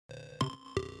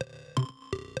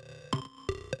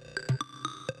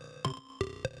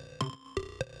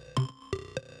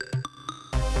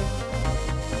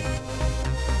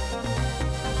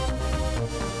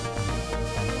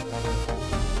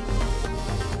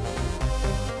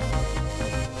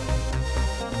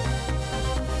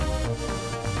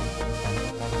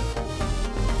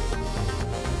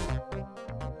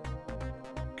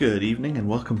Good evening and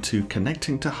welcome to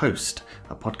Connecting to Host,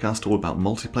 a podcast all about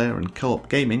multiplayer and co-op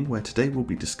gaming, where today we'll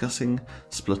be discussing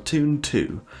Splatoon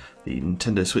 2, the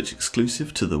Nintendo Switch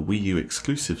exclusive to the Wii U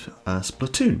exclusive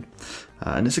Splatoon.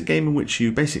 And it's a game in which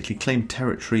you basically claim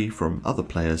territory from other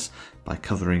players by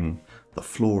covering the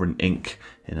floor in ink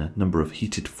in a number of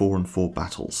heated 4-on-4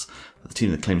 battles. The team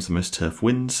that claims the most turf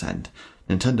wins, and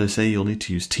Nintendo say you'll need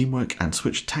to use teamwork and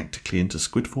switch tactically into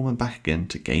squid form and back again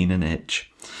to gain an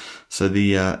edge. So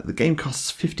the game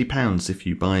costs £50 if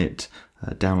you buy it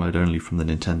download only from the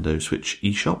Nintendo Switch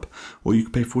eShop, or you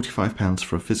can pay £45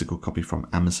 for a physical copy from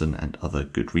Amazon and other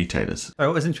good retailers.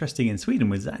 What was interesting in Sweden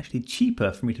was actually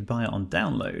cheaper for me to buy it on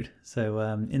download. So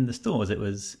in the stores it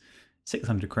was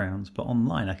 600 crowns, but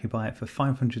online I could buy it for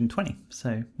 520.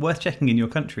 So worth checking in your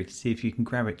country to see if you can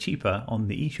grab it cheaper on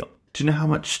the eShop. Do you know how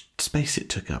much space it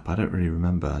took up? I don't really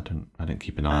remember. I don't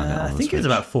keep an eye on it. I think it was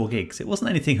about 4 gigs. It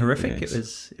wasn't anything horrific. It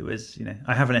was.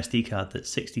 I have an SD card that's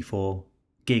 64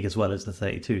 gig as well as the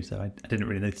 32, so I didn't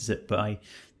really notice it, but I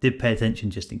did pay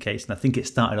attention just in case. And I think it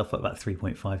started off at about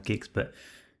 3.5 gigs, but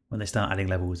when they start adding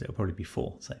levels, it'll probably be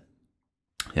 4. So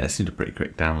yeah, it seemed a pretty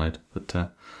quick download,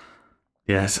 but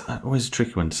it's always a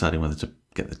tricky one deciding whether to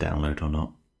get the download or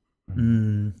not.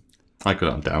 I got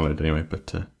it on download anyway,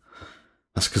 but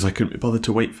that's because I couldn't be bothered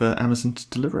to wait for Amazon to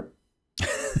deliver it.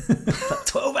 That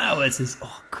 12 hours is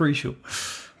crucial.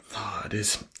 Oh, it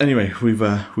is. Anyway, we've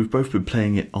both been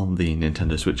playing it on the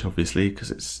Nintendo Switch, obviously,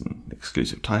 because it's an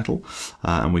exclusive title,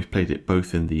 and we've played it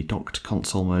both in the docked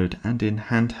console mode and in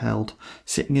handheld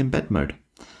sitting in bed mode.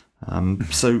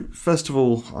 So first of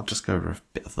all, I'll just go over a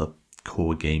bit of the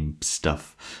core game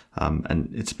stuff,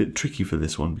 and it's a bit tricky for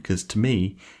this one because to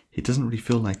me, it doesn't really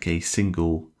feel like a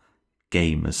single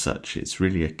game as such. It's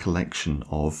really a collection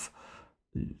of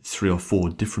 3 or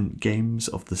 4 different games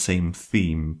of the same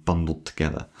theme bundled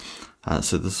together.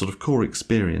 So the sort of core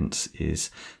experience is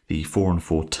the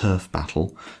 4-on-4 turf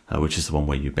battle, which is the one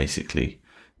where you basically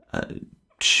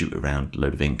shoot around a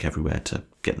load of ink everywhere to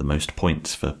get the most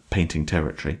points for painting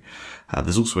territory.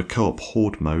 There's also a co-op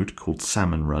horde mode called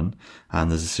Salmon Run,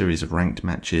 and there's a series of ranked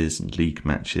matches and league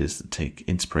matches that take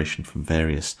inspiration from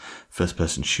various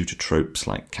first-person shooter tropes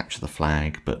like Capture the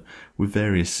Flag, but with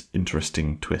various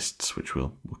interesting twists, which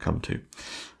we'll come to.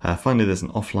 Finally, there's an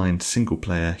offline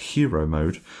single-player hero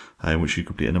mode, in which you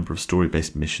complete a number of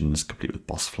story-based missions, complete with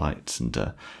boss fights and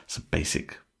some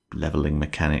basic leveling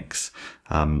mechanics.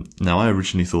 Now, I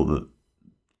originally thought that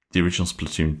the original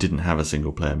Splatoon didn't have a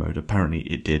single player mode. Apparently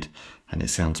it did, and it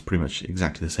sounds pretty much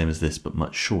exactly the same as this, but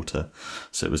much shorter.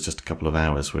 So it was just a couple of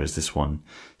hours, whereas this one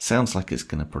sounds like it's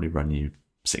going to probably run you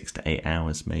 6 to 8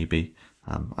 hours, maybe.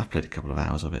 I've played a couple of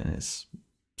hours of it, and it's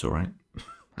all right.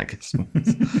 I guess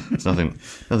it's nothing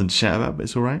to shout about, but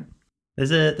it's all right.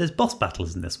 There's boss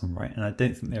battles in this one, right? And I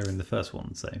don't think they were in the first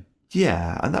one. So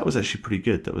yeah, and that was actually pretty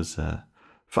good. That was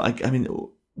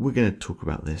we're going to talk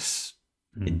about this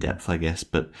in depth, I guess,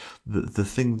 but the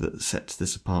thing that sets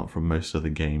this apart from most other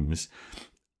games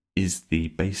is the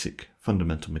basic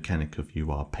fundamental mechanic of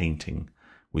you are painting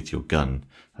with your gun,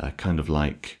 kind of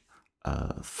like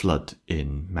Flood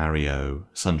in Mario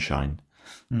Sunshine,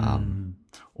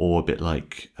 or a bit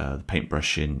like the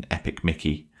paintbrush in Epic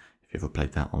Mickey. If you ever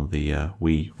played that on the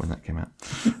Wii when that came out.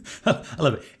 I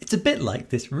love it. It's a bit like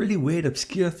this really weird,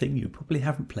 obscure thing you probably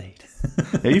haven't played.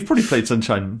 Yeah, you've probably played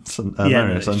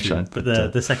Mario Sunshine. True,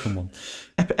 but the second one.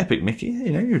 Epic Mickey,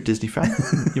 you're a Disney fan.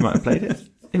 You might have played it.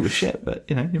 It was shit, but,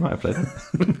 you might have played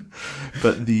it.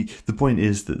 But the point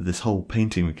is that this whole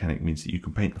painting mechanic means that you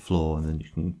can paint the floor and then you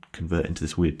can convert into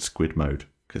this weird squid mode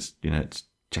because, it's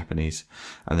Japanese,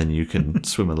 and then you can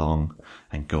swim along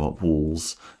and go up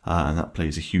walls, and that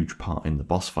plays a huge part in the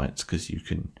boss fights because you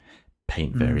can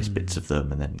paint various bits of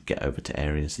them and then get over to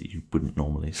areas that you wouldn't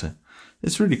normally. So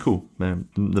it's really cool.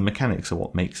 The mechanics are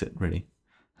what makes it, really,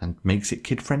 and makes it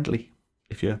kid friendly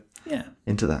if you're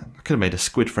into that. I could have made a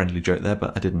squid friendly joke there,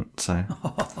 but I didn't. So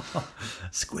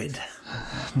squid.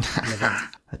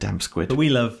 A damn squid. But we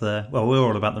love we're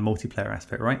all about the multiplayer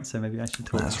aspect, right? So maybe I should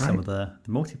talk about some of the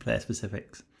multiplayer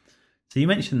specifics. So you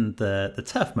mentioned the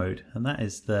turf mode, and that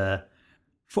is the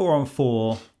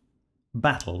 4-on-4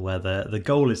 battle where the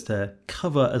goal is to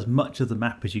cover as much of the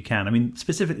map as you can. I mean,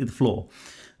 specifically the floor.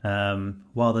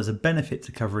 While there's a benefit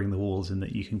to covering the walls in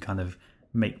that you can kind of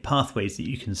make pathways that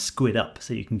you can squid up,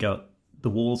 so you can go up the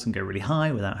walls and go really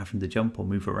high without having to jump or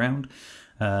move around.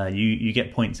 You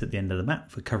get points at the end of the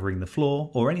map for covering the floor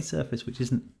or any surface which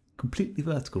isn't completely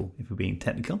vertical, if we're being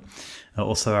technical.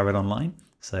 Also, I read online.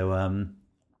 So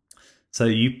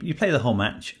you play the whole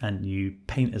match and you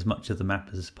paint as much of the map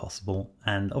as possible.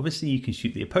 And obviously you can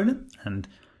shoot the opponent and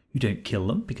you don't kill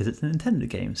them because it's a Nintendo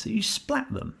game, so you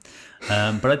splat them.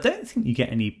 But I don't think you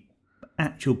get any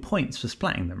actual points for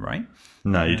splatting them, right?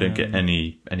 No, you don't get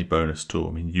any bonus at all.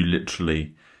 I mean, you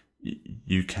literally,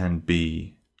 you can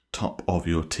be top of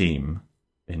your team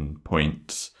in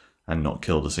points and not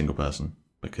killed a single person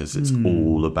because it's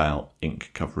all about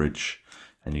ink coverage,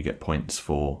 and you get points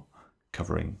for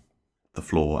covering the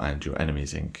floor and your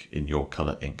enemy's ink in your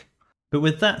colour ink. But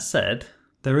with that said,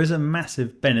 there is a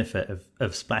massive benefit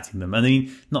of splatting them. I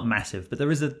mean, not massive, but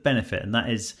there is a benefit, and that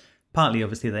is partly,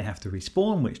 obviously, they have to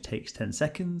respawn, which takes 10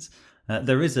 seconds.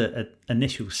 There is an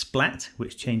initial splat,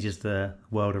 which changes the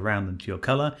world around them to your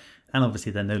colour, and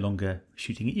obviously they're no longer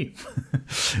shooting at you,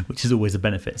 which is always a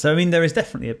benefit. So, I mean, there is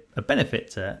definitely a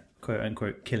benefit to,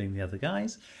 quote-unquote, killing the other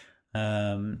guys.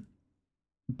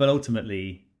 But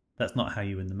ultimately, that's not how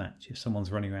you win the match. If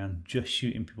someone's running around just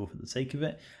shooting people for the sake of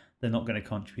it, they're not going to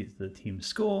contribute to the team's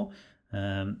score.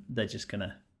 They're just going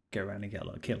to go around and get a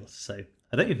lot of kills. So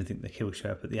I don't even think the kills show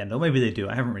up at the end, or maybe they do.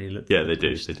 I haven't really looked. Yeah, they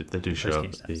do. They do show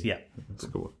up. Yeah, that's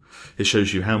cool. It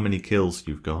shows you how many kills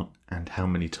you've got and how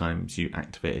many times you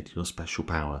activated your special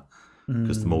power.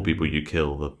 Because the more people you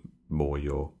kill, the more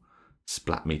your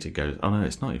splat meter goes. Oh no,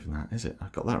 it's not even that, is it? I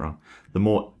got that wrong. The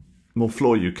more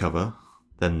floor you cover,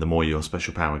 then the more your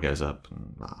special power goes up.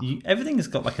 Everything has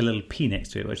got like a little P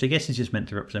next to it, which I guess is just meant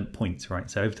to represent points, right?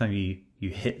 So every time you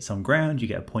hit some ground, you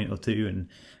get a point or two,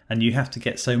 and you have to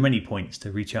get so many points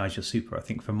to recharge your super. I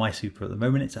think for my super at the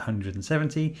moment, it's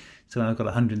 170. So I've got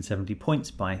 170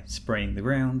 points by spraying the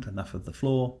ground, enough of the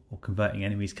floor, or converting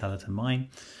enemy's colour to mine.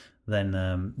 Then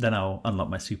I'll unlock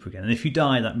my super again. And if you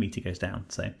die, that meter goes down.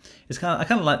 So I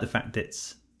kind of like the fact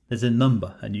there's a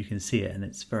number and you can see it, and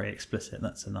it's very explicit.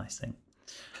 That's a nice thing.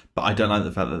 But I don't like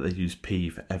the fact that they use P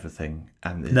for everything,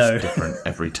 and it's different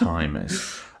every time.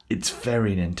 It's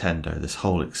very Nintendo. This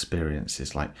whole experience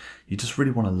is like, you just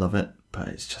really want to love it, but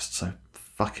it's just so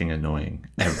fucking annoying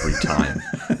every time.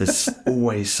 There's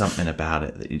always something about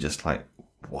it that you're just like,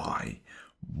 why?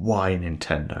 Why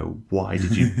Nintendo? Why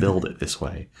did you build it this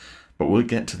way? But we'll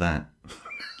get to that.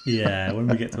 Yeah, when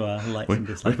we get to our likes and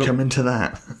dislikes. We'll come into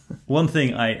that. One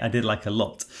thing I did like a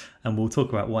lot, and we'll talk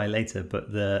about why later,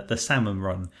 but the Salmon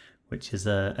Run, which is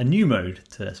a new mode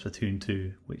to Splatoon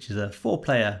 2, which is a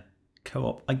 4-player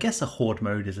co-op. I guess a horde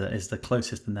mode is the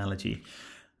closest analogy.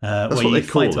 That's what they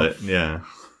call it, yeah.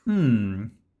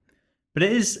 But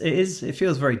it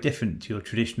feels very different to your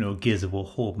traditional Gears of War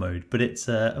horde mode, but it's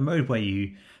a mode where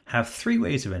you have 3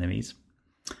 waves of enemies,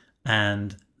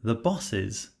 and the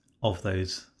bosses of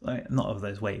those, not of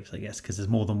those waves, I guess, because there's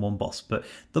more than one boss, but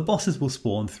the bosses will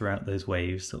spawn throughout those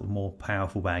waves, sort of more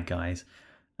powerful bad guys,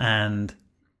 and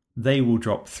they will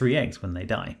drop 3 eggs when they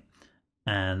die.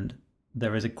 And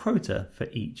there is a quota for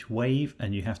each wave,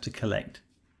 and you have to collect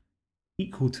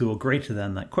equal to or greater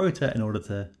than that quota in order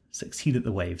to succeed at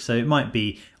the wave. So it might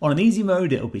be, on an easy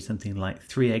mode, it'll be something like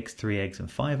 3 eggs,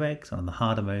 and 5 eggs. On the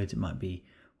harder modes, it might be,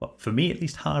 well, for me at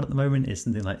least, hard at the moment is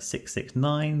something like 6, 6,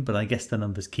 9, but I guess the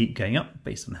numbers keep going up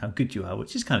based on how good you are,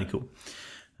 which is kind of cool.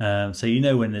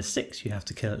 So when there's 6, you have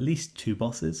to kill at least 2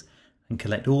 bosses and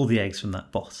collect all the eggs from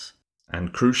that boss.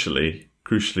 And crucially,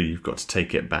 you've got to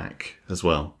take it back as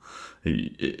well.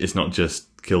 It's not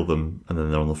just kill them and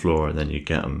then they're on the floor and then you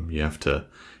get them. You have to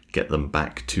get them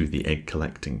back to the egg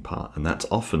collecting part, and that's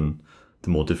often the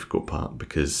more difficult part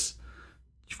because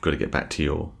you've got to get back to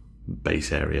your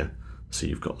base area. So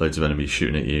you've got loads of enemies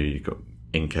shooting at you, you've got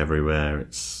ink everywhere,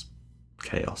 it's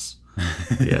chaos.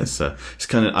 Yeah, so it's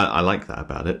kind of, I like that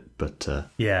about it, but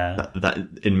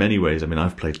that in many ways, I mean,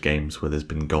 I've played games where there's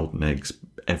been golden eggs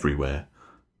everywhere,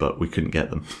 but we couldn't get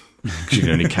them because you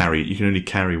can only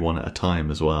carry one at a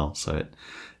time as well. So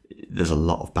there's a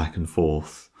lot of back and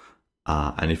forth,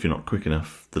 and if you're not quick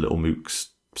enough, the little mooks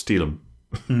steal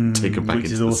them, take them back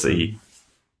into the sea.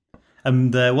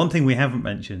 And one thing we haven't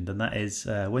mentioned, and that is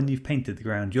when you've painted the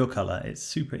ground your colour, it's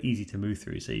super easy to move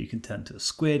through. So you can turn to a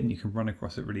squid and you can run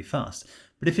across it really fast.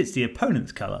 But if it's the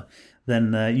opponent's colour,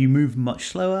 then you move much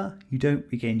slower. You don't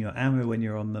regain your ammo when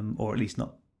you're on them, or at least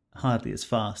not hardly as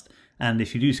fast. And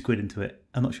if you do squid into it,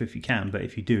 I'm not sure if you can, but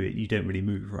if you do it, you don't really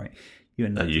move, right? You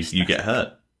end up you get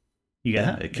hurt. You get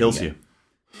hurt. It kills you.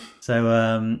 So,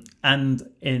 and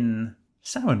in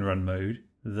Salmon Run mode,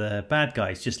 the bad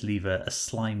guys just leave a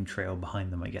slime trail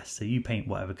behind them, I guess. So you paint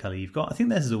whatever colour you've got. I think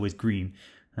theirs is always green.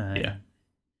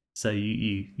 So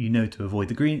you know to avoid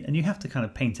the green, and you have to kind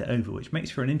of paint it over, which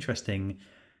makes for an interesting,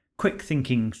 quick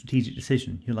thinking, strategic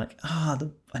decision. You're like, I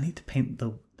need to paint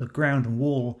the ground and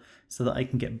wall so that I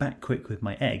can get back quick with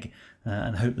my egg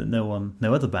and hope that no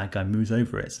other bad guy moves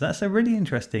over it. So that's a really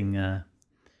interesting, it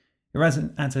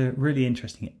adds a really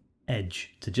interesting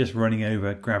edge to just running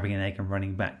over, grabbing an egg and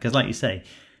running back. Because like you say,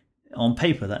 on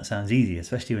paper that sounds easy,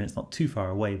 especially when it's not too far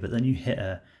away, but then you hit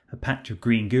a patch of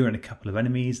green goo and a couple of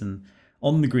enemies, and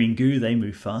on the green goo they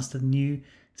move faster than you,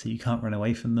 so you can't run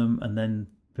away from them, and then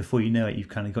before you know it, you've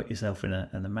kind of got yourself in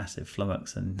a massive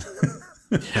flummox, and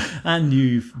and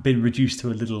you've been reduced to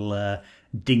a little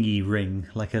dinghy ring,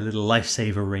 like a little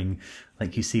lifesaver ring,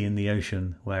 like you see in the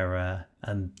ocean, where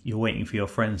and you're waiting for your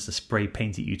friends to spray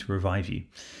paint at you to revive you.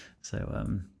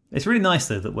 So it's really nice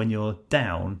though that when you're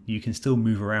down, you can still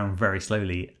move around very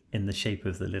slowly in the shape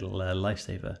of the little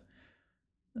lifesaver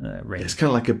ring. It's kind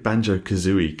of like a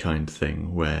Banjo-Kazooie kind of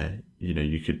thing, where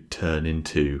you could turn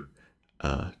into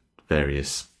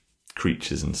various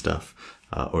creatures and stuff,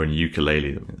 or in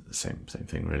ukulele, the same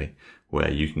thing really,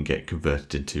 where you can get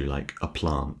converted into like a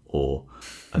plant or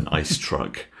an ice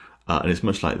truck, and it's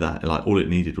much like that. Like all it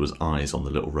needed was eyes on the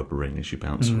little rubber ring as you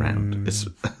bounce around.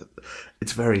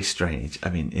 It's very strange. I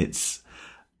mean, it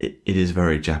is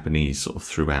very Japanese sort of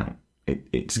throughout.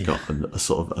 It's got a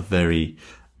sort of a very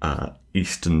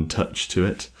Eastern touch to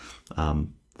it.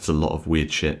 There's a lot of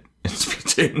weird shit in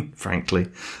Splatoon, frankly.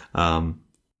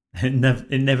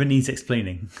 It never needs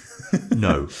explaining.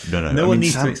 No. No one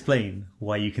needs to explain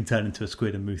why you can turn into a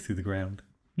squid and move through the ground.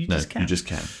 You just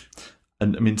can.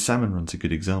 And I mean, Salmon Run's a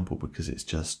good example because it's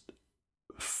just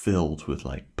filled with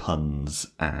like puns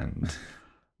and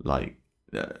like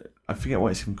I forget why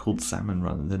it's even called Salmon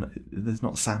Run. There's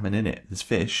not salmon in it. There's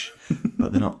fish,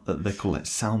 but they're not. They call it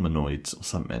salmonoids or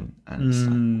something. And it's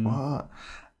like what?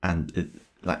 And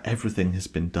like everything has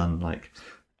been done like,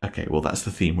 okay, well that's the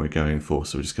theme we're going for,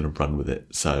 so we're just going to run with it.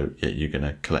 So yeah, you're going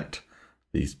to collect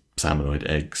these salmonoid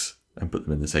eggs and put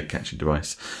them in this egg catching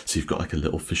device. So you've got like a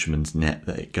little fisherman's net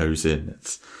that it goes in.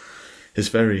 It's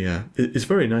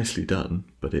very nicely done,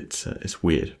 but it's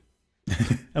weird.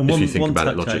 And if you think about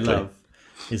it logically, I love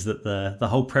is that the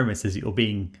whole premise is you're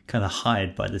being kind of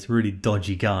hired by this really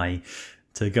dodgy guy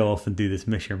to go off and do this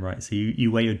mission, right? So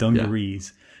you wear your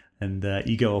dungarees and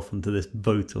you go off onto this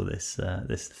boat or this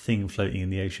thing floating in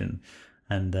the ocean,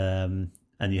 and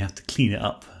you have to clean it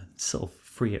up, sort of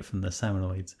free it from the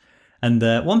salmonoids. And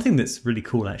one thing that's really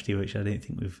cool, actually, which I don't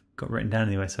think we've got written down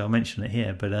anyway, so I'll mention it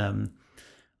here. But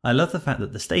I love the fact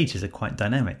that the stages are quite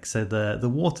dynamic. So the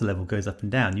water level goes up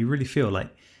and down. You really feel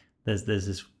like there's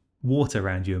this water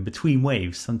around you, and between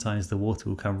waves, sometimes the water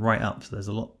will come right up. So there's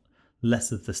a lot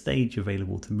less of the stage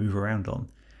available to move around on.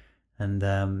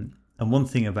 And one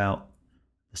thing about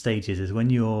the stages is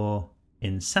when you're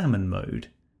in salmon mode,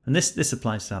 and this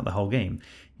applies throughout the whole game,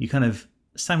 you kind of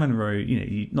salmon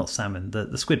mode, not salmon,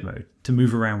 the squid mode, to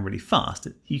move around really fast.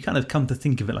 You kind of come to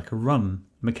think of it like a run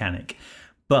mechanic.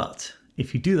 But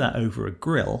if you do that over a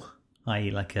grill,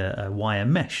 i.e. like a wire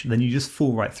mesh, then you just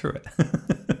fall right through it.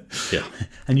 Yeah.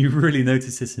 And you really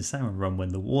notice this in Salmon Run when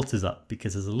the water's up,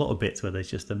 because there's a lot of bits where there's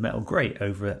just a metal grate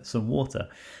over some water,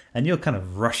 and you're kind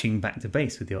of rushing back to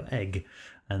base with your egg,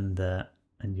 and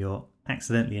you're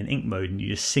accidentally in ink mode, and you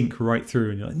just sink right through,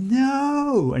 and you're like,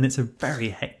 no! And it's a very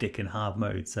hectic and hard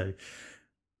mode, so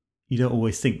you don't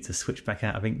always think to switch back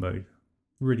out of ink mode.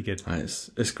 Really good.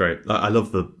 It's great. I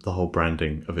love the whole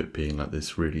branding of it being like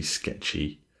this really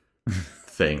sketchy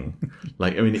thing.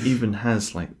 Like, I mean, it even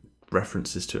has like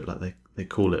references to it, like they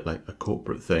call it like a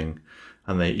corporate thing,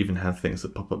 and they even have things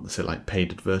that pop up that say like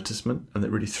paid advertisement, and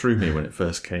it really threw me when it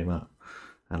first came up.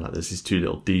 And like there's these two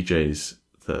little DJs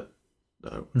that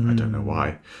I don't know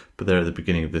why, but they're at the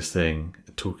beginning of this thing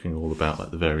talking all about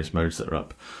like the various modes that are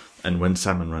up. And when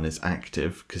Salmon Run is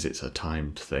active, because it's a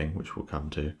timed thing, which we'll come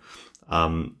to,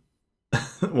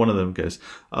 one of them goes,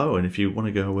 oh, and if you want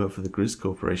to go and work for the Grizz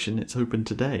Corporation, it's open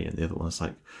today. And the other one's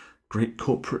like, great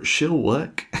corporate shill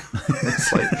work.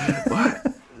 It's like,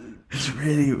 what? It's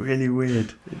really, really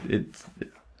weird.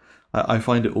 I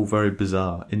find it all very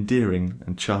bizarre, endearing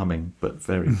and charming, but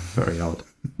very, very odd.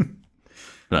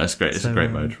 No, it's great. It's a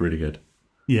great mode. Really good.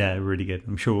 Yeah, really good.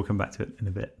 I'm sure we'll come back to it in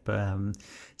a bit. But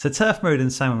so turf mode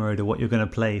and salmon mode are what you're going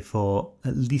to play for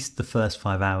at least the first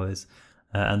 5 hours.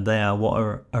 And they are what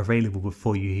are available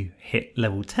before you hit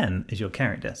level 10 as your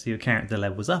character. So your character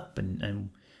levels up and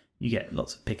you get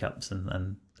lots of pickups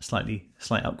and slight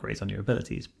upgrades on your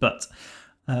abilities. But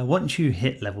once you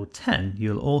hit level 10,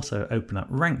 you'll also open up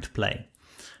ranked play.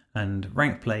 And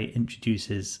ranked play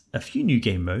introduces a few new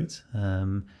game modes.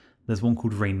 There's one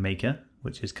called Rainmaker,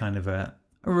 which is kind of a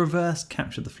reverse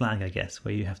capture the flag, I guess,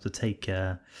 where you have to take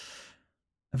a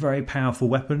very powerful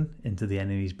weapon into the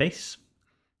enemy's base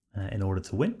in order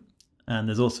to win. And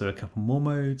there's also a couple more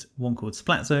modes, one called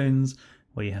Splat Zones,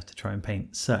 where you have to try and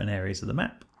paint certain areas of the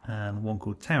map, and one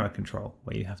called Tower Control,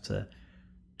 where you have to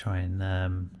try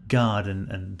and guard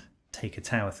and take a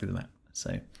tower through the map.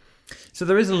 So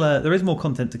there is more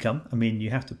content to come. I mean, you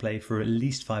have to play for at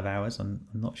least 5 hours. I'm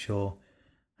not sure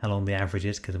how long the average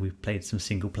is because we've played some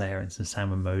single player and some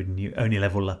salmon mode, and you only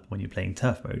level up when you're playing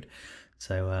turf mode.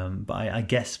 So, but I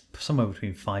guess somewhere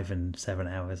between 5 and 7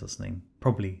 hours or something,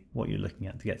 probably what you're looking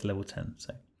at to get to level 10.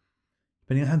 So,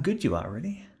 depending on how good you are,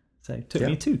 really. So, it took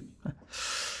me 2.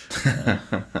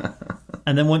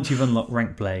 And then once you've unlocked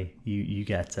rank play, you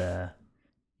get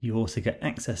you also get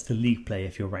access to league play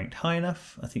if you're ranked high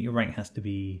enough. I think your rank has to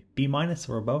be B-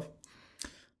 or above.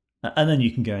 And then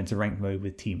you can go into ranked mode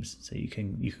with teams. So you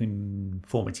can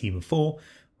form a team of 4, or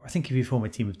I think if you form a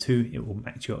team of 2, it will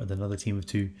match you up with another team of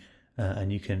 2,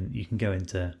 and you can go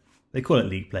into, they call it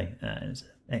league play. It's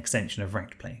an extension of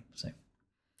ranked play. So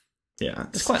yeah,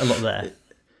 there's quite a lot there.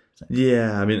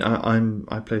 Yeah, I mean,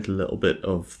 I played a little bit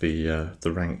of the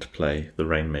ranked play, the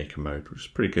Rainmaker mode, which is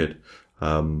pretty good.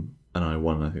 And I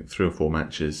won, I think, 3 or 4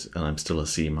 matches, and I'm still a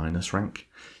C- rank.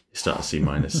 You start a C-,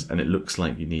 and it looks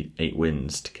like you need 8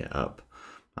 wins to get up.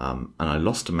 And I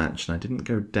lost a match, and I didn't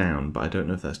go down, but I don't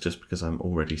know if that's just because I'm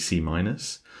already C-,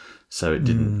 so it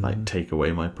didn't take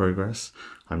away my progress.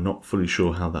 I'm not fully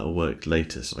sure how that'll work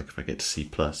later. So, if I get to C+,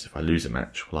 if I lose a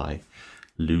match, will I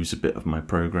lose a bit of my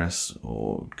progress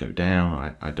or go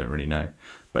down? I don't really know.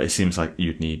 But it seems like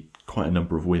you'd need quite a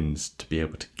number of wins to be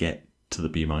able to get to the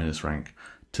B- rank,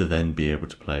 to then be able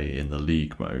to play in the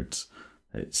league modes.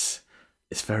 It's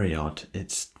very odd.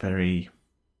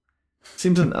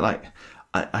 Seems like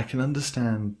I can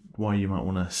understand why you might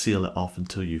want to seal it off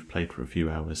until you've played for a few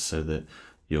hours, so that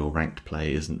your ranked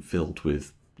play isn't filled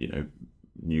with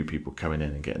new people coming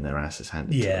in and getting their asses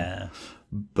handed to them.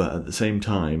 But at the same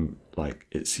time,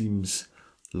 it seems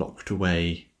locked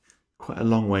away quite a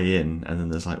long way in, and then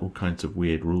there's all kinds of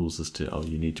weird rules as to,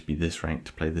 you need to be this rank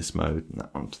to play this mode and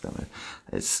that one to that mode.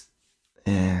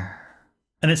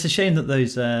 And it's a shame that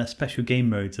those special game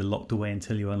modes are locked away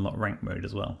until you unlock rank mode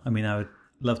as well. I mean, I would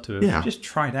love to have just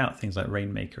tried out things like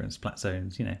Rainmaker and Splat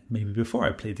Zones, maybe before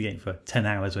I played the game for 10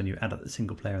 hours when you add up the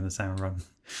single player and the salmon run.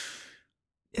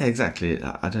 Yeah, exactly.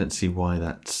 I don't see why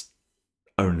that's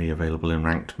only available in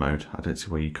ranked mode. I don't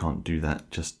see why you can't do that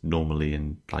just normally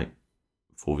in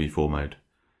 4v4 mode,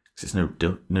 because it's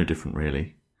no different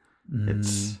really.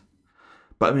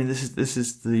 But I mean, this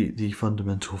is the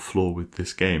fundamental flaw with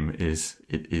this game, is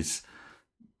it is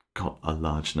got a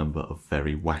large number of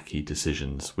very wacky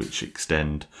decisions which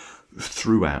extend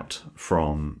throughout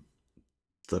from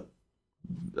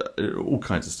all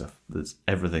kinds of stuff.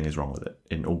 Everything is wrong with it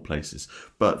in all places,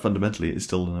 but fundamentally it's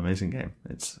still an amazing game.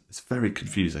 It's very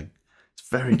confusing. It's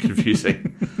very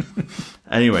confusing.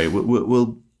 Anyway,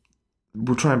 we'll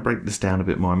try and break this down a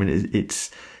bit more. I mean,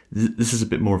 this is a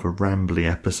bit more of a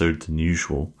rambly episode than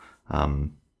usual,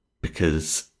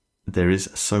 because there is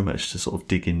so much to sort of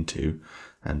dig into,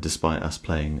 and despite us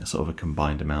playing sort of a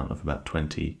combined amount of about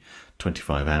 20-25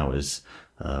 hours,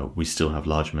 we still have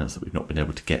large amounts that we've not been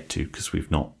able to get to because we've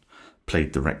not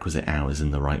played the requisite hours in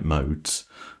the right modes.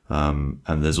 And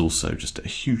there's also just a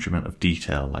huge amount of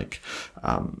detail,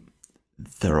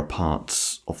 there are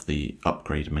parts of the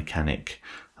upgrade mechanic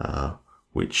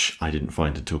which I didn't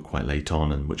find until quite late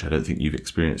on, and which I don't think you've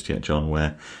experienced yet, John,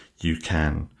 where you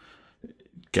can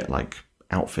get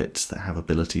outfits that have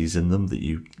abilities in them that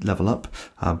you level up,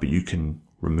 but you can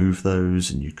remove those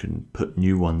and you can put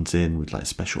new ones in with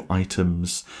special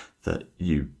items that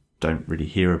you don't really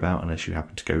hear about unless you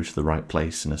happen to go to the right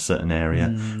place in a certain area,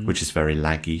 which is very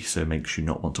laggy, so makes you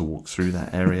not want to walk through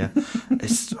that area.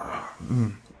 It's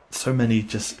so many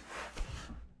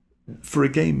for a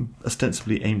game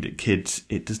ostensibly aimed at kids,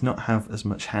 it does not have as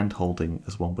much hand-holding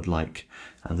as one would like,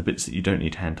 and the bits that you don't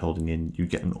need hand-holding in, you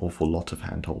get an awful lot of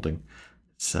hand-holding.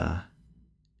 It's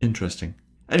interesting.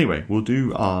 Anyway, we'll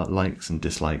do our likes and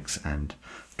dislikes and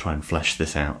try and flesh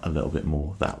this out a little bit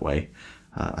more that way.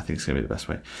 I think it's going to be the best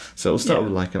way. So we'll start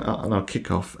with and I'll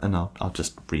kick off, and I'll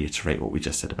just reiterate what we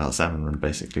just said about Salmon Run,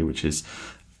 basically, which is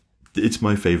it's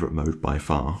my favourite mode by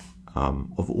far.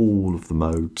 Of all of the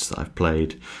modes that I've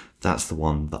played, that's the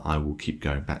one that I will keep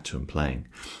going back to and playing.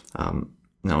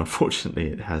 Now, unfortunately,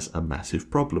 it has a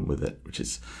massive problem with it, which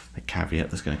is a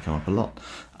caveat that's going to come up a lot,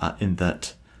 in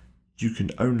that you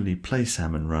can only play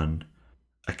Salmon Run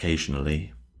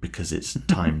occasionally because it's a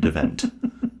timed event.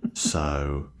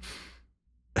 So,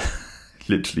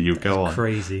 literally, you'll go on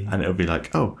crazy, and it'll be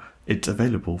it's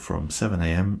available from 7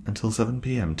 a.m. until 7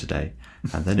 p.m. today,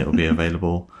 and then it'll be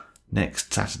available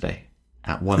next Saturday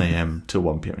at 1 a.m. to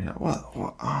 1 p.m. You're like,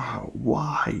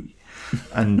 why?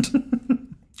 And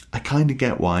I kind of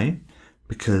get why,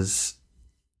 because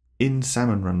in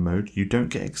Salmon Run mode, you don't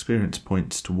get experience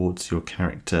points towards your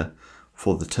character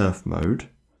for the turf mode,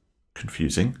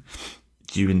 confusing.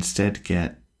 You instead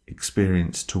get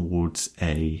experience towards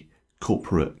a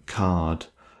corporate card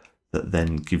that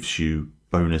then gives you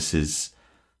bonuses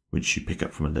which you pick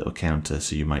up from a little counter.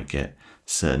 So you might get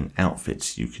certain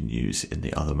outfits you can use in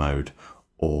the other mode,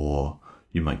 or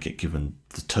you might get given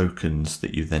the tokens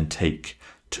that you then take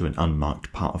to an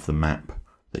unmarked part of the map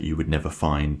that you would never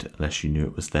find unless you knew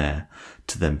it was there,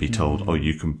 to then be told, oh,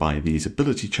 you can buy these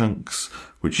ability chunks,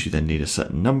 which you then need a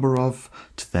certain number of,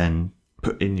 to then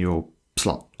put in your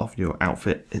slot of your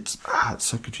outfit. It's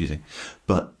so confusing.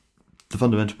 But the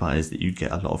fundamental part is that you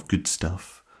get a lot of good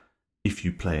stuff if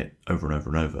you play it over and over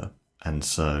and over. And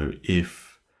so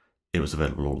if it was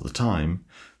available all the time,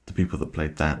 the people that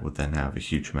played that would then have a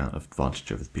huge amount of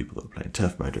advantage over the people that were playing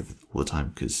turf mode all the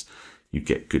time, because you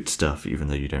get good stuff even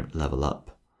though you don't level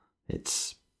up.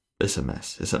 It's a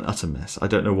mess. It's an utter mess. I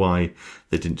don't know why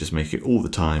they didn't just make it all the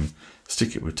time,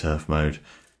 stick it with turf mode,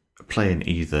 play in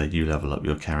either, you level up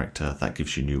your character, that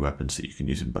gives you new weapons that you can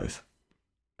use in both.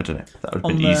 I don't know. That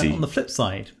would have been easy. On the flip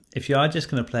side, if you are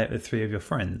just going to play it with 3 of your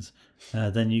friends,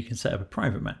 then you can set up a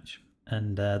private match.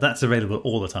 And that's available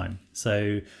all the time.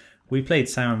 So we played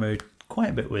Sauron mode quite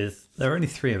a bit with, there were only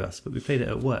 3 of us, but we played it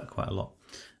at work quite a lot.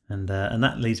 And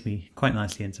that leads me quite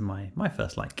nicely into my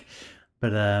first like.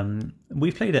 But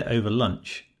we played it over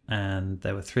lunch, and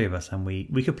there were 3 of us, and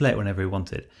we could play it whenever we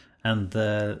wanted. And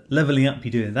the leveling up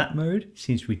you do in that mode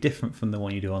seems to be different from the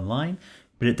one you do online,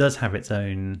 but it does have its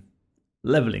own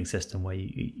leveling system where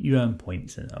you earn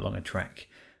points along a track.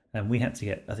 And we had to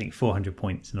get, I think, 400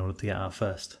 points in order to get our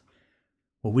first.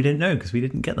 Well, we didn't know because we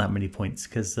didn't get that many points,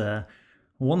 because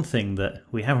one thing that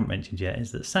we haven't mentioned yet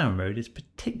is that Sauron mode is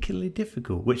particularly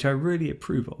difficult, which I really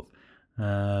approve of.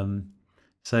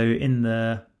 So in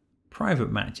the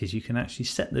private matches, you can actually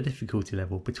set the difficulty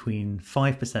level between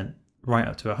 5% right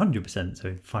up to 100%, so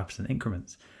in 5%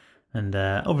 increments. And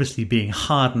obviously being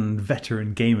hardened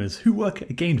veteran gamers who work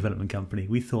at a game development company,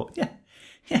 we thought, yeah,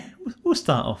 we'll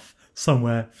start off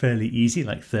somewhere fairly easy,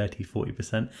 like 30,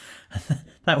 40%.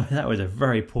 That was a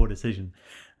very poor decision.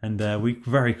 And we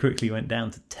very quickly went down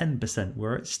to 10%,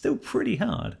 where it's still pretty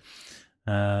hard.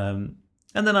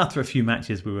 And then after a few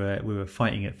matches, we were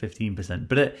fighting at 15%.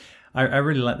 But I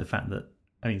really like the fact that,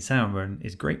 I mean, Sauron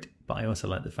is great, but I also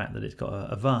like the fact that it's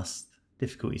got a vast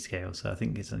difficulty scale. So I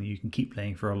think it's something you can keep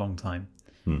playing for a long time.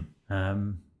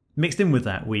 Mixed in with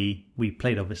that, we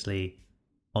played obviously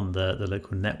on the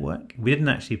local network. We didn't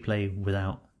actually play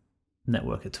without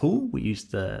network at all. We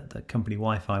used the company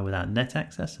Wi-Fi without net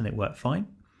access, and it worked fine.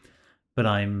 But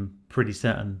I'm pretty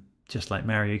certain, just like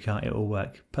Mario Kart, it will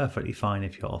work perfectly fine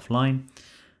if you're offline.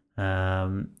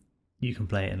 You can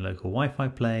play it in local Wi-Fi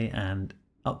play, and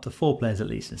up to 4 players at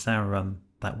least in Sauron,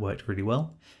 that worked really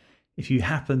well. If you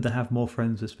happen to have more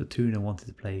friends with Splatoon and wanted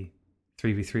to play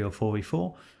 3v3 or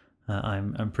 4v4,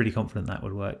 I'm pretty confident that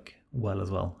would work well as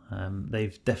well.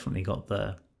 They've definitely got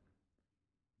the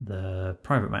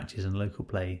private matches and local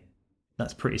play.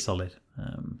 That's pretty solid.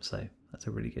 So that's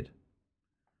a really good.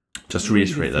 Just to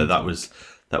reiterate though, that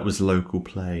was local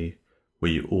play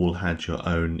where you all had your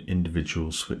own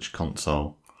individual Switch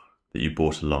console that you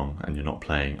brought along, and you're not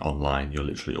playing online. You're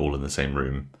literally all in the same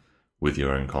room with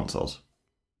your own consoles.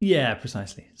 Yeah,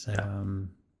 precisely. So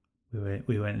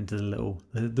we went into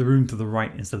the room to the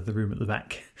right instead of the room at the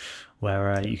back,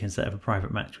 where you can set up a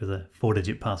private match with a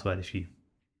 4-digit password if you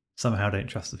somehow don't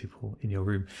trust the people in your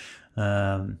room.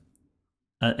 And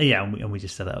we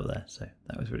just set it up there. So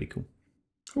that was really cool.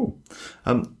 Cool.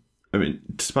 I mean,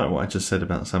 despite what I just said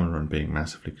about Salmon Run being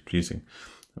massively confusing,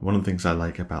 one of the things I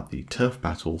like about the turf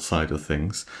battle side of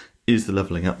things is the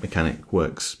leveling up mechanic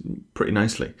works pretty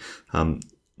nicely.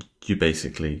 You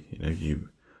basically,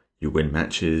 you win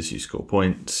matches, you score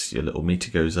points, your little meter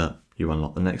goes up, you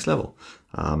unlock the next level.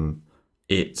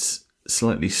 It's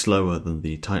slightly slower than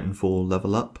the Titanfall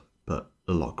level up, but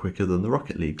a lot quicker than the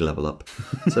Rocket League level up.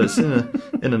 So it's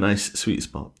in a nice sweet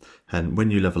spot. And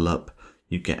when you level up,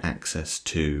 you get access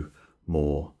to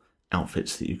more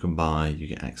outfits that you can buy, you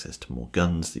get access to more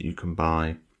guns that you can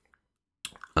buy.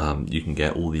 You can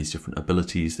get all these different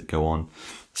abilities that go on.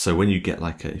 So when you get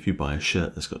if you buy a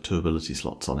shirt that's got 2 ability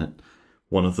slots on it,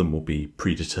 one of them will be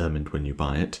predetermined when you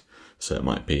buy it. So it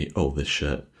might be, this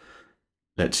shirt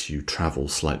lets you travel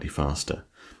slightly faster.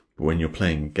 But when you're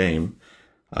playing a game,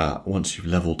 once you've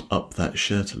leveled up that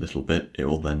shirt a little bit, it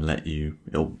will then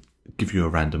it'll give you a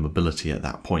random ability at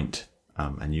that point.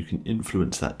 And you can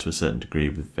influence that to a certain degree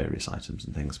with various items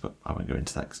and things, but I won't go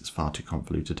into that because it's far too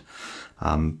convoluted.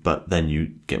 But then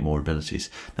you get more abilities.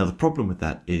 Now, the problem with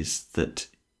that is that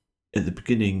at the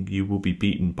beginning you will be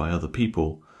beaten by other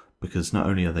people, because not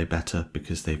only are they better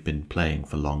because they've been playing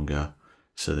for longer,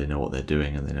 so they know what they're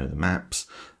doing and they know the maps.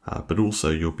 But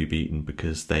also you'll be beaten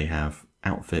because they have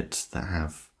outfits that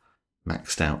have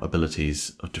maxed out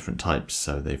abilities of different types.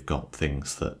 So they've got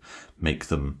things that make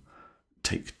them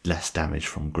take less damage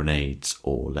from grenades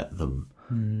or let them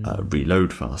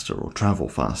reload faster or travel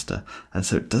faster. And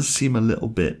so it does seem a little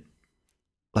bit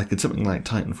like in something like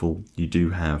Titanfall, you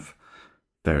do have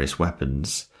various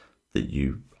weapons that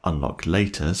you unlock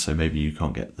later. So maybe you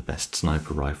can't get the best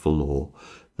sniper rifle or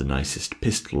the nicest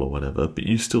pistol or whatever, but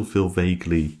you still feel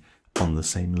vaguely on the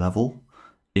same level.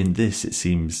 In this, it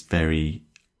seems very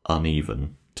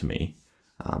uneven to me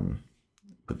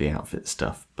with the outfit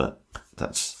stuff, but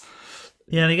that's...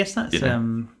 Yeah, and I guess that's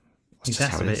that's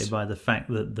exacerbated by the fact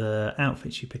that the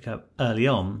outfits you pick up early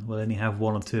on will only have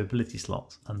 1 or 2 ability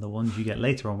slots, and the ones you get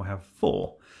later on will have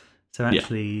 4. So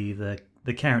actually,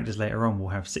 the characters later on will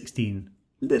have 16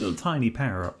 little tiny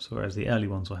power-ups, whereas the early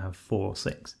ones will have 4 or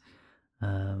 6.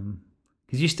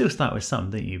 Because you still start with some,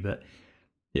 don't you? But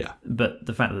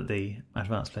the fact that the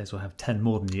advanced players will have 10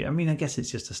 more than you, I mean, I guess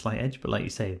it's just a slight edge, but like you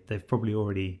say, they've probably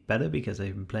already better because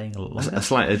they've been playing a lot longer. A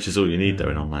slight edge is all you need, though,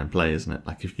 in online play, isn't it?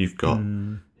 Like, if you've got,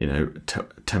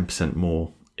 10%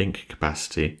 more ink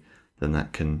capacity, then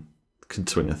that can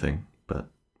swing a thing. But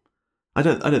I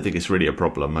don't think it's really a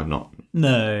problem.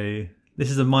 No, this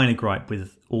is a minor gripe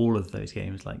with all of those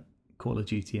games, like Call of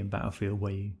Duty and Battlefield,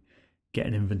 where you get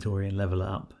an inventory and level it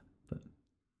up.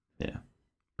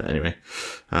 But anyway,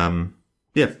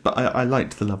 but I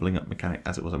liked the leveling up mechanic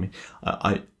as it was. I mean,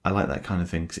 I like that kind of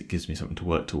thing because it gives me something to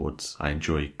work towards. I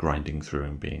enjoy grinding through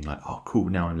and being like, oh, cool,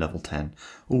 now I'm level 10.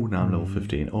 Oh, now I'm level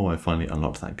 15. Oh, I finally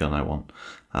unlocked that gun I want.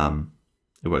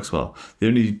 It works well. The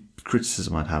only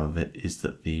criticism I'd have of it is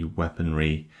that the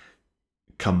weaponry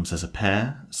comes as a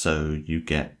pair, so you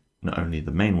get not only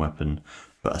the main weapon,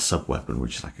 but a sub-weapon,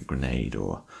 which is like a grenade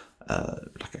or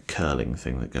like a curling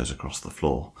thing that goes across the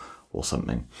floor or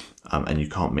something, and you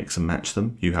can't mix and match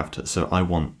them. You have to. So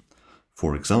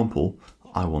for example,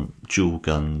 I want dual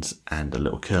guns and a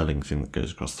little curling thing that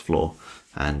goes across the floor,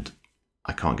 and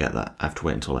I can't get that. I have to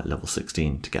wait until like level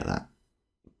 16 to get that.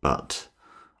 But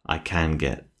I can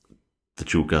get the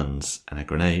dual guns and a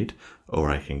grenade, or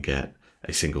I can get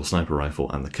a single sniper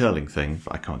rifle and the curling thing,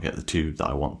 but I can't get the two that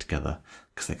I want together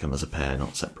because they come as a pair,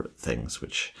 not separate things,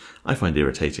 which I find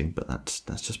irritating, but that's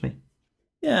just me.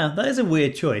 Yeah, that is a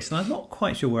weird choice, and I'm not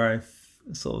quite sure where I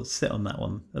sort of sit on that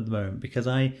one at the moment, because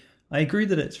I agree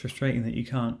that it's frustrating that you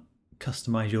can't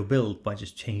customize your build by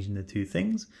just changing the two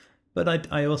things, but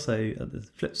I also, at the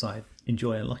flip side,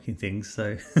 enjoy unlocking things,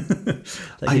 so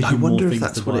I wonder if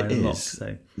that's what it is.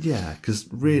 So. Yeah, because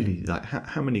really, like,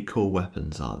 how many core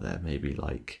weapons are there? Maybe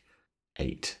like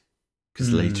 8.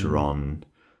 Because later on,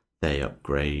 they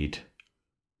upgrade.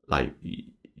 Like,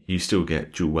 you still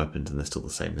get dual weapons and they're still the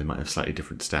same. They might have slightly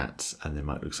different stats and they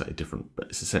might look slightly different, but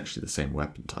it's essentially the same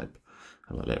weapon type.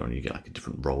 And like later on, you get like a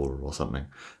different roller or something.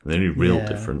 And the only real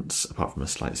difference, apart from a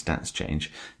slight stats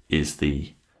change, is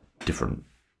the different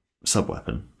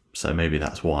sub-weapon. So maybe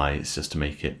that's why, it's just to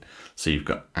make it so you've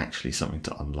got actually something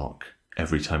to unlock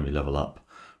every time you level up,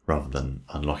 rather than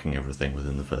unlocking everything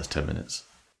within the first 10 minutes.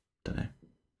 Don't know.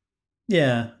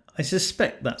 Yeah, I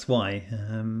suspect that's why.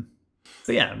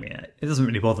 But yeah, I mean, it doesn't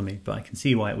really bother me, but I can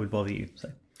see why it would bother you. So,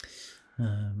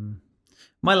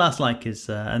 my last like is,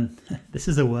 and this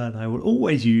is a word I will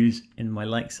always use in my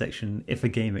like section if a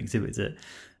game exhibits it,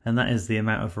 and that is the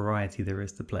amount of variety there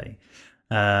is to play.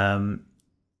 The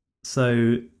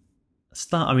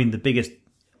biggest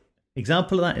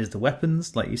example of that is the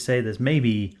weapons. Like you say, there's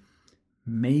maybe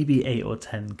 8 or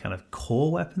 10 kind of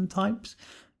core weapon types,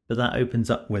 but that opens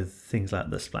up with things like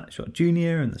the Splatshot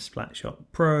Junior and the Splatshot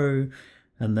Pro,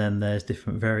 and then there's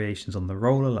different variations on the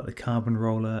roller, like the Carbon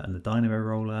Roller and the Dynamo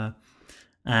Roller.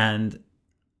 And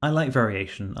I like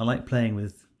variation. I like playing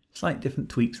with slight different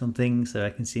tweaks on things, so I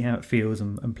can see how it feels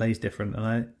and plays different.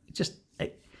 And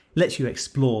it lets you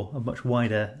explore a much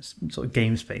wider sort of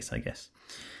game space, I guess.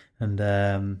 And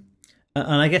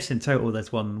I guess in total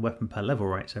there's one weapon per level,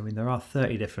 right? So I mean, there are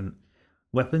 30 different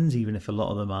weapons, even if a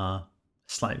lot of them are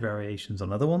slight variations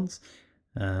on other ones.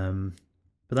 But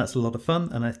that's a lot of fun,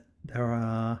 and there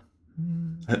are...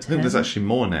 I think there's actually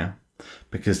more now,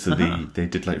 because they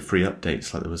did like free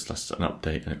updates. Like there was just an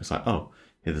update, and it was like, oh,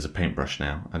 yeah, there's a paintbrush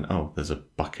now, and oh, there's a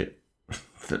bucket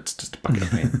that's just a bucket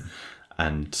of paint.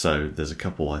 And so there's a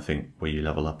couple, I think, where you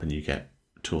level up and you get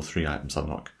 2 or 3 items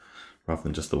unlock rather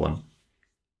than just the one.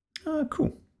 Oh,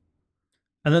 cool.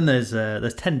 And then there's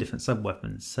 10 different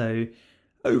sub-weapons. So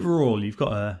overall, you've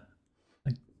got a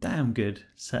damn good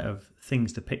set of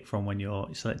things to pick from when you're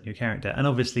selecting your character. And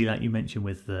obviously, like you mentioned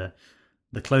with the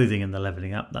clothing and the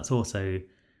leveling up, that's also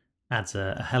adds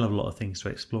a hell of a lot of things to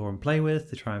explore and play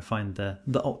with to try and find the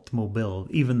optimal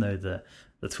build. Even though the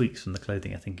tweaks from the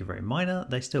clothing I think are very minor,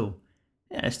 it's still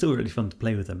really fun to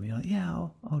play with them. You're like,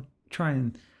 I'll try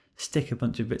and stick a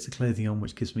bunch of bits of clothing on,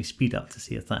 which gives me speed up to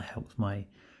see if that helps my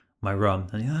run.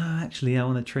 And actually, I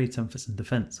want to trade some for some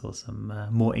defense or some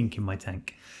more ink in my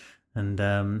tank. And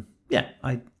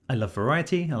I love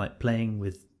variety. I like playing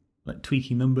with like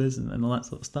tweaking numbers and all that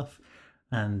sort of stuff.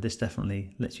 And this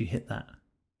definitely lets you hit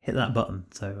that button.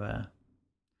 So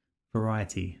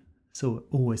variety. It's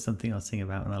always something I'll sing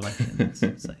about, and I like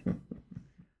it. So.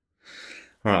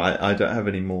 All right, I don't have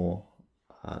any more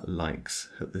likes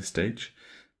at this stage.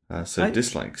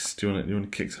 Dislikes. Do you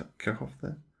want to kick off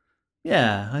there?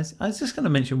 Yeah, I was just going to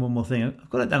mention one more thing. I've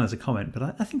got it down as a comment,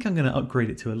 but I think I'm going to upgrade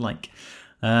it to a like.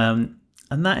 And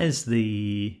that is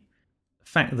the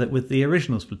fact that with the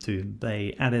original Splatoon,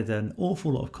 they added an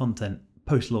awful lot of content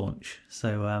post-launch.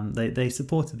 So they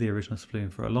supported the original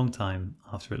Splatoon for a long time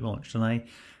after it launched, and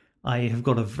I have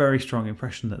got a very strong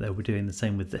impression that they'll be doing the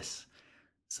same with this.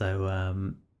 So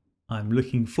I'm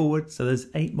looking forward. So there's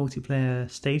 8 multiplayer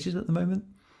stages at the moment,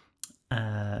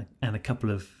 and a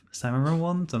couple of Salmon Run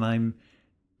ones, and I'm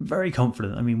very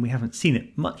confident. I mean, we haven't seen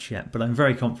it much yet, but I'm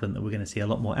very confident that we're going to see a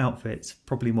lot more outfits,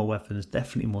 probably more weapons,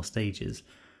 definitely more stages,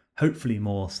 hopefully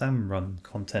more Salmon Run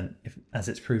content as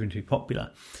it's proven to be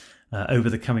popular over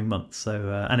the coming months.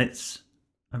 So and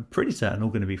I'm pretty certain all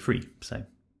going to be free. So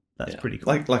that's pretty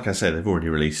cool. Like I say, they've already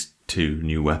released 2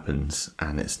 new weapons,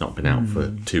 and it's not been out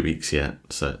for 2 weeks yet,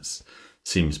 so it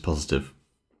seems positive.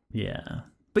 Yeah.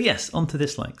 But yes, on to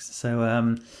dislikes.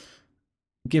 So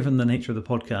given the nature of the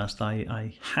podcast,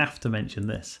 I have to mention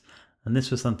this. And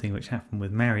this was something which happened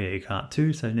with Mario Kart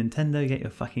 2, so Nintendo, get your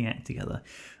fucking act together.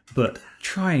 But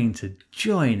trying to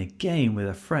join a game with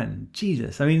a friend,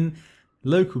 Jesus. I mean,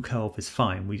 local co-op is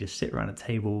fine. We just sit around a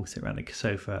table, sit around a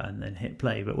sofa, and then hit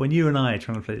play. But when you and I are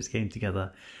trying to play this game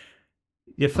together,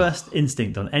 your first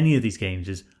instinct on any of these games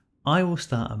is, I will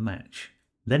start a match.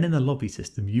 Then in the lobby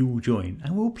system, you will join,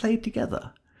 and we'll play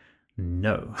together.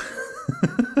 No.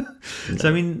 So,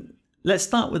 I mean, let's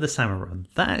start with the Salmon Run.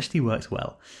 That actually works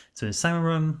well. So in Salmon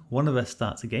Run, one of us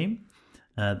starts a game.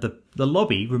 The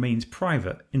lobby remains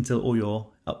private until all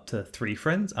your up to 3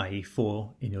 friends, i.e.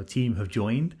 4 in your team, have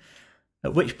joined.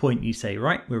 At which point you say,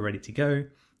 right, we're ready to go.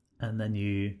 And then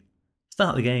you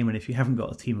start the game. And if you haven't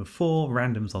got a team of 4,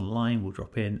 randoms online will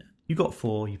drop in. You got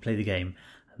 4, you play the game.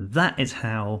 And that is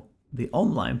how the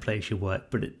online play should work,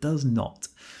 but it does not.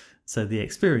 So the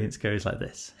experience goes like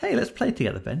this. Hey, let's play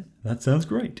together, Ben. That sounds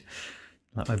great.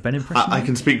 Like my Ben impression? I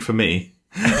can speak for me.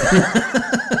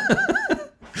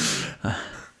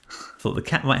 Thought the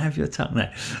cat might have your tongue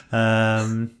there.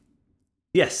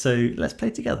 Yes, so let's play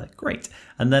together. Great.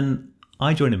 And then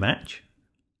I join a match.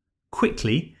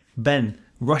 Quickly, Ben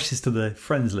rushes to the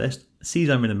friends list, sees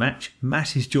I'm in a match,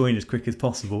 mashes join as quick as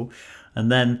possible,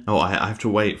 and then... Oh, I have to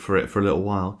wait for it for a little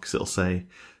while, because it'll say,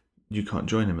 you can't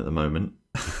join him at the moment.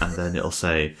 And then it'll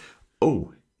say,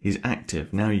 oh, he's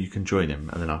active. Now you can join him.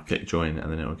 And then I'll click join, and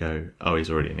then it'll go, oh, he's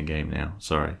already in a game now.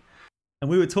 Sorry.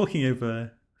 And we were talking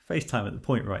over FaceTime at the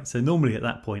point, right? So normally at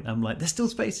that point, I'm like, there's still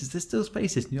spaces.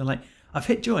 And you're like, I've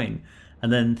hit join.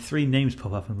 And then 3 names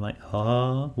pop up. And I'm like,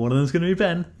 one of them's going to be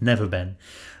Ben. Never Ben.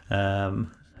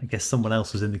 I guess someone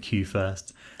else was in the queue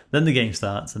first. Then the game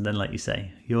starts, and then, like you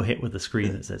say, you're hit with a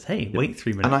screen that says, hey, wait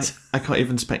 3 minutes. And I can't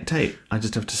even spectate. I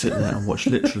just have to sit there and watch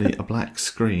literally a black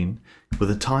screen with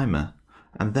a timer.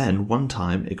 And then one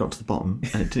time it got to the bottom,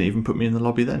 and it didn't even put me in the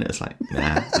lobby then. It's like,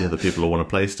 nah, the other people will want to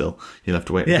play still. You'll have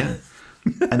to wait again.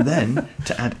 And then,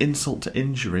 to add insult to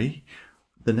injury,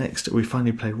 we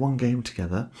finally played 1 game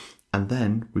together, and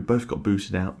then we both got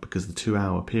booted out because the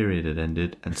 2-hour period had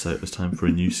ended, and so it was time for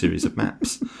a new series of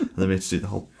maps. And then we had to do the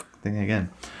whole thing again.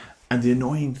 And the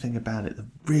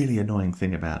really annoying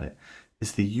thing about it,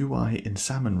 is the UI in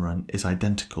Salmon Run is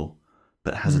identical,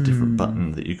 but has a different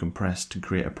button that you can press to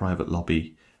create a private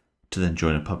lobby to then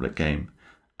join a public game.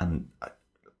 And,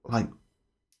 like,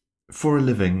 for a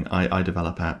living, I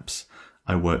develop apps.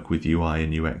 I work with UI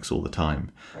and UX all the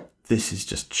time. This is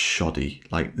just shoddy.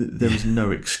 Like, there is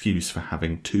no excuse for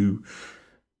having 2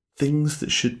 things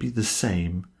that should be the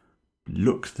same,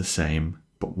 look the same,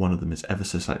 but one of them is ever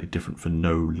so slightly different for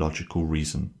no logical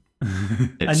reason.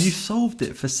 And you solved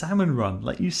it for Salmon Run.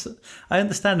 I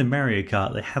understand in Mario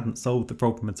Kart they hadn't solved the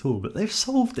problem at all, but they've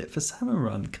solved it for Salmon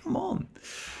Run. Come on.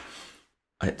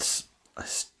 It's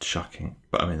shocking,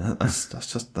 but I mean that's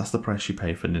the price you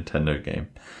pay for a Nintendo game.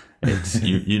 It's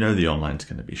you know the online's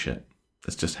going to be shit.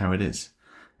 That's just how it is.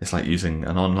 It's like using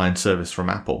an online service from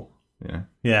Apple. You know?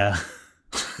 Yeah.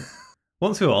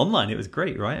 once we were online, it was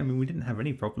great, right? I mean, we didn't have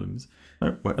any problems.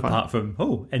 No, apart from,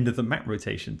 end of the map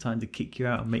rotation, time to kick you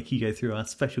out and make you go through our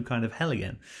special kind of hell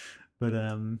again. But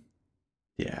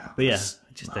yeah, I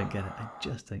just don't get it. I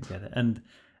just don't get it. And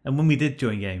when we did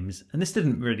join games, and this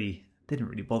didn't really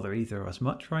bother either of us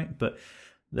much, right? But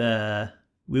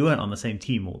we weren't on the same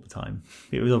team all the time.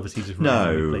 It was obviously just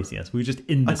replacing us. We were just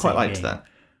in the same game.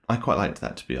 I quite liked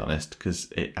that, to be honest,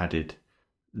 because it added.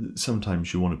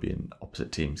 Sometimes you want to be in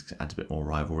opposite teams because it adds a bit more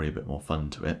rivalry, a bit more fun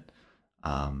to it.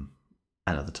 And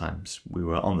other times we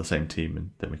were on the same team,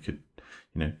 and then we could,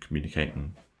 communicate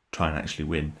and try and actually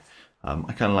win.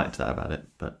 I kind of liked that about it,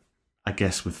 but I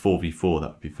guess with 4v4 that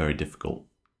would be very difficult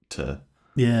to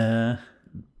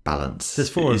balance. There's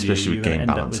four of especially you, with game end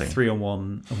balancing. Up with 3 on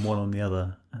one and 1 on the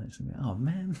other, and it's oh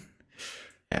man.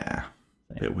 Yeah,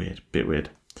 bit weird.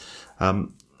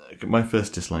 My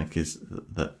first dislike is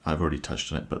that I've already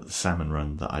touched on it, but the salmon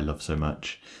run that I love so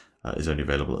much is only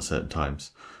available at certain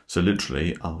times. So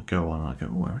literally, I'll go on and I go,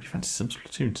 I really fancy some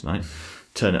Splatoon tonight.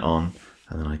 Turn it on,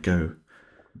 and then I go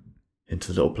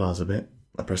into the little plaza bit.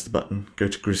 I press the button, go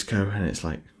to Grisco, and it's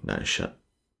like, no, shut.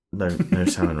 No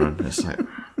salmon run. And it's like,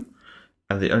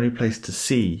 and the only place to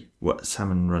see what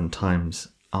salmon run times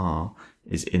are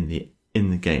is in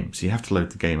the game. So you have to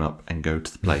load the game up and go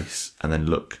to the place and then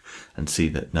look and see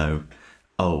that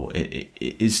it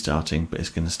is starting, but it's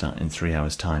going to start in 3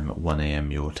 hours time at 1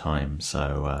 a.m. your time.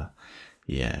 So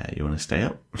you want to stay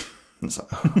up?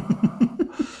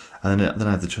 And then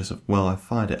I have the choice of, I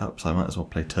fired it up, so I might as well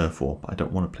play Turf War, but I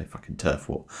don't want to play fucking Turf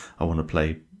War. I want to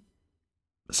play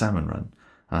Salmon Run,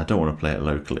 and I don't want to play it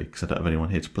locally because I don't have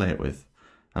anyone here to play it with,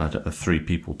 and I don't have 3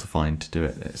 people to find to do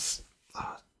it. It's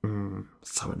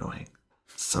so annoying.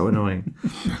 So annoying.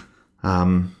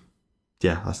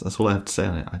 That's all I have to say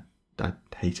on it. I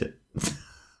hate it.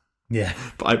 Yeah.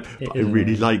 But I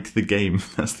really like the game.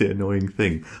 That's the annoying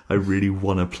thing. I really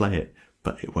want to play it,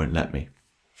 but it won't let me.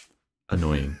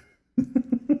 Annoying.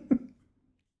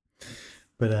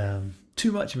 But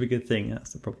too much of a good thing,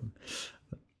 that's the problem.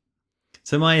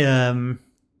 So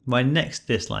my next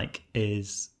dislike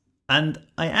is, and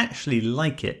I actually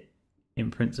like it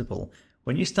in principle,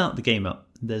 when you start the game up,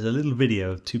 there's a little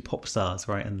video of 2 pop stars,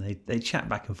 right? And they chat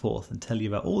back and forth and tell you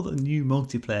about all the new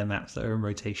multiplayer maps that are in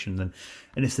rotation and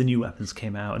if the new weapons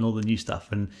came out and all the new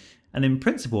stuff. And in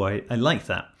principle, I like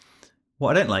that.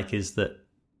 What I don't like is that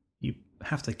you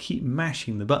have to keep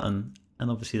mashing the button, and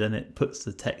obviously then it puts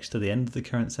the text to the end of the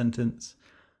current sentence,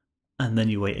 and then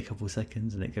you wait a couple of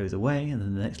seconds and it goes away, and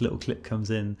then the next little clip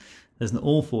comes in. There's the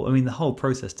whole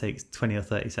process takes 20 or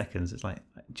 30 seconds. It's like,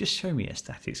 just show me a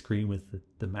static screen with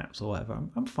the maps or whatever.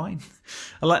 I'm fine.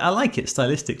 I like it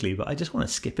stylistically, but I just want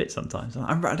to skip it sometimes.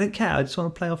 I don't care. I just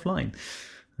want to play offline.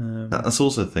 That's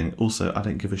also the thing. Also, I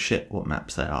don't give a shit what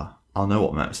maps they are. I'll know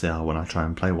what maps they are when I try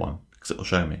and play one, because it'll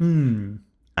show me.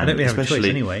 I don't really have a choice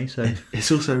anyway. So it's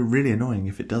also really annoying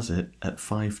if it does it at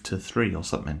 5 to 3 or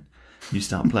something. You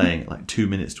start playing at 2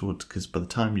 minutes towards, because by the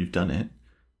time you've done it,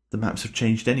 the maps have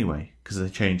changed anyway, because they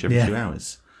change every 2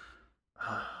 hours.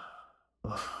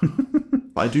 But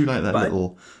I do like that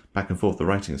little back and forth. The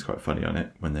writing is quite funny on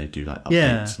it when they do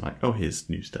updates. And here's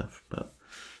new stuff. But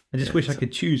I just wish I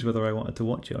could choose whether I wanted to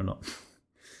watch it or not.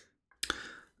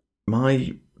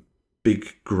 My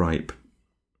big gripe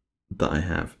that I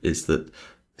have is that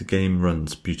the game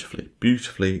runs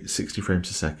beautifully, 60 frames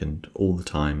a second all the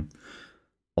time,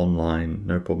 online,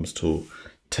 no problems at all.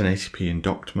 1080p in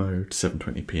docked mode,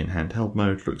 720p in handheld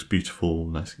mode, looks beautiful,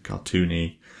 nice and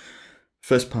cartoony.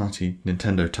 First party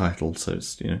Nintendo title, so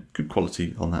it's good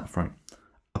quality on that front.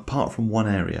 Apart from one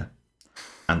area,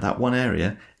 and that one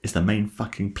area is the main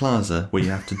fucking plaza where you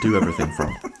have to do everything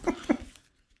from,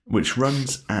 which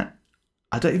runs at,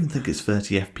 I don't even think it's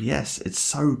 30 FPS. It's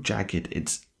so jagged,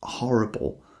 it's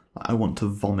horrible. I want to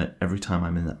vomit every time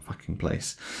I'm in that fucking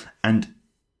place. And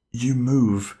you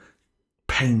move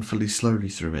painfully slowly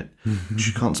through it.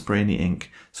 You can't spray any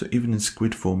ink. So even in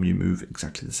squid form, you move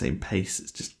exactly the same pace.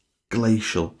 It's just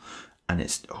glacial. And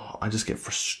I just get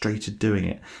frustrated doing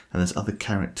it. And there's other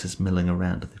characters milling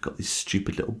around, and they've got these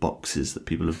stupid little boxes that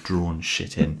people have drawn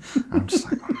shit in. And I'm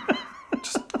just like,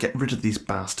 just get rid of these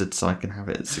bastards so I can have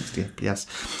it at 60 FPS.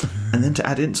 And then to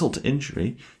add insult to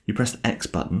injury, you press the X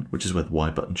button, which is where the Y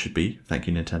button should be. Thank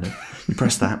you, Nintendo. You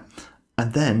press that,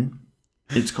 and then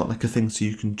it's got a thing so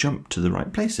you can jump to the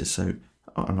right places. So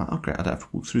I'm like, great, I don't have to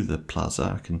walk through the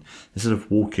plaza. I can, instead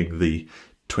of walking the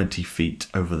 20 feet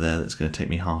over there that's going to take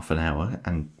me half an hour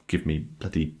and give me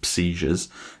bloody seizures,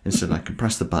 instead I can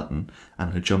press the button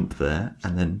and I jump there,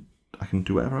 and then I can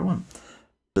do whatever I want.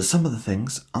 But some of the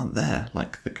things aren't there,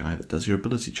 like the guy that does your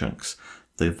ability chunks,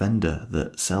 the vendor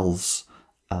that sells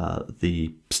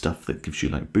the stuff that gives you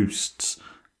like boosts,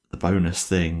 the bonus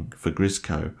thing for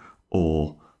Grizzco,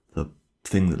 or the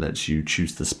thing that lets you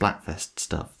choose the Splatfest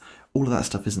stuff. All of that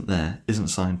stuff isn't there, isn't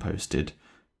signposted.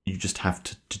 You just have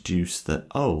to deduce that,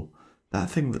 oh, that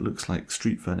thing that looks like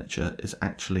street furniture is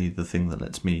actually the thing that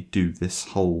lets me do this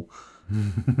whole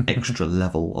extra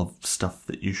level of stuff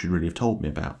that you should really have told me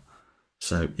about.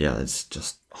 So yeah, it's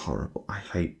just horrible. I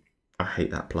hate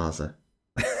that plaza.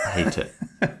 I hate it.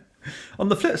 On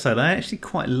the flip side, I actually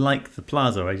quite like the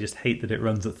plaza. I just hate that it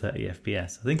runs at 30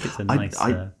 FPS. I think it's a nice...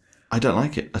 I don't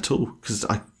like it at all, because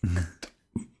I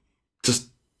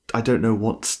don't know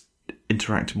what's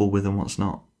interactable with and what's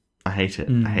not. I hate it.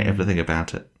 I hate everything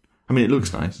about it. I mean, it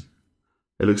looks nice.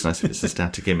 It looks nice if it's a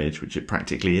static image, which it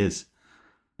practically is.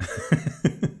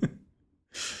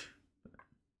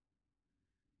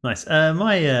 Nice.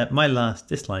 My last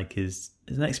dislike is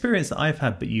an experience that I've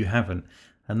had but you haven't,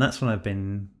 and that's when I've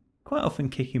been quite often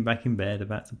kicking back in bed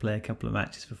about to play a couple of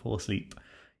matches before sleep.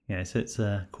 So it's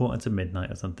 1:45 to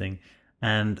midnight or something,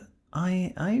 and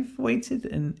I've waited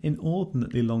an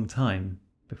inordinately long time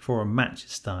before a match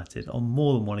has started on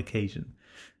more than one occasion.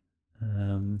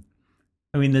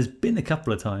 I mean, there's been a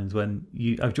couple of times when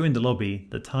I've joined the lobby,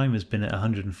 the time has been at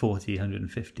 140,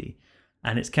 150,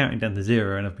 and it's counting down to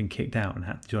 0, and I've been kicked out and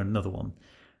had to join another one.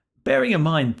 Bearing in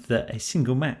mind that a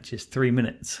single match is 3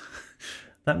 minutes,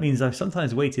 that means I've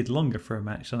sometimes waited longer for a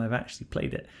match than I've actually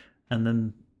played it. And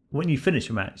then when you finish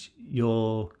a match,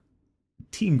 your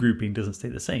team grouping doesn't stay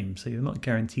the same, so you're not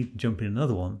guaranteed to jump in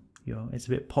another one. It's a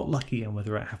bit potlucky on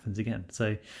whether it happens again.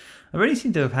 So I've only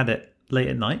seemed to have had it late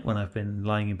at night when I've been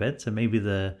lying in bed. So maybe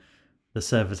the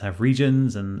servers have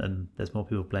regions and there's more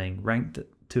people playing ranked at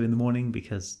 2 a.m.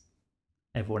 because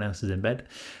everyone else is in bed.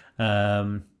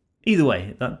 Either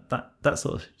way, that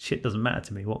sort of shit doesn't matter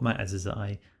to me. What matters is that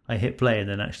I hit play and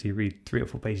then actually read 3 or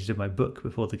 4 pages of my book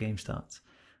before the game starts.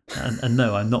 And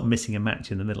no, I'm not missing a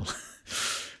match in the middle.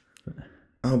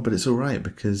 Oh, but it's all right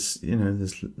because,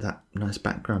 there's that nice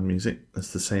background music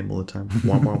that's the same all the time.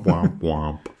 Womp, womp, womp,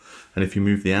 womp. And if you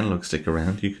move the analog stick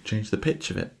around, you can change the pitch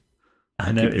of it.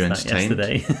 I noticed that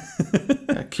yesterday.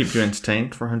 Keep you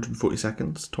entertained for 140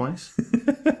 seconds twice.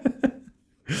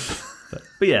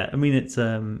 But yeah, I mean, it's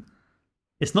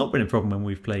not been a problem when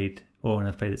we've played or when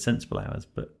I've played at sensible hours,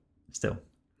 but still.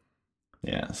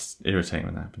 Yeah, it's irritating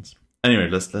when that happens.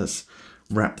 Anyway, let's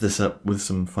wrap this up with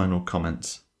some final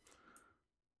comments.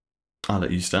 I'll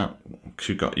let you start because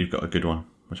you've got a good one,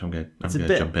 which I'm going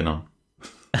to jump in on.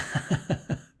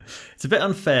 It's a bit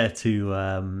unfair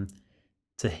to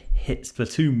hit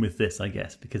Splatoon with this, I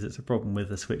guess, because it's a problem with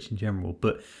the Switch in general.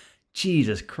 But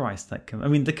Jesus Christ, the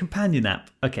companion app.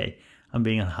 Okay, I'm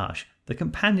being harsh. The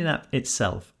companion app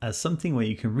itself, as something where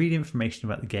you can read information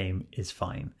about the game, is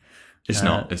fine. It's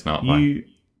not fine.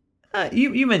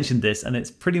 You mentioned this, and it's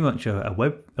pretty much a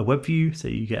web view. So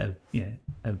you get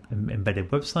an embedded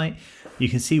website. You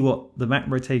can see what the map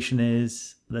rotation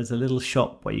is. There's a little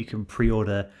shop where you can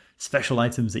pre-order special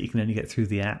items that you can only get through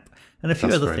the app, and a few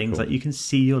other things like you can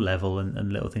see your level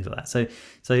and little things like that. So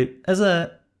as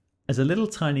a little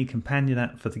tiny companion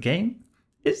app for the game,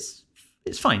 it's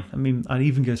fine. I mean, I'd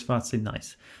even go as far as to say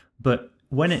nice. But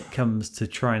when it comes to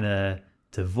trying to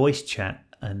voice chat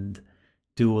and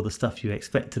do all the stuff you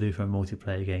expect to do for a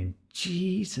multiplayer game,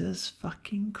 Jesus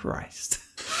fucking Christ.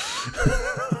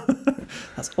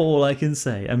 That's all I can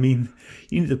say. I mean,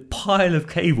 you need a pile of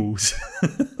cables.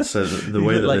 So the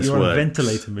way that like this you're works, on a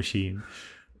ventilator machine.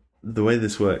 The way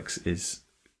this works is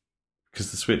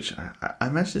because the Switch, I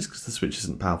imagine it's because the Switch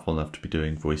isn't powerful enough to be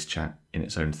doing voice chat in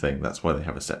its own thing. That's why they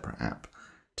have a separate app.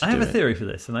 I have a theory for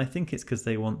this, and I think it's because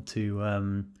they want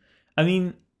to...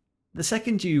 the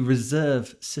second you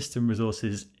reserve system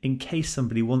resources in case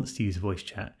somebody wants to use voice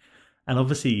chat, and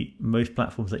obviously most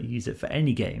platforms that use it for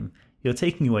any game, you're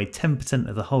taking away 10%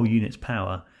 of the whole unit's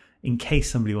power in case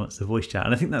somebody wants to voice chat.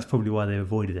 And I think that's probably why they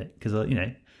avoided it, because,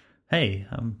 hey,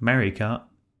 Mario Kart,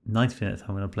 90% of the time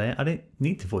I'm going to play it, I don't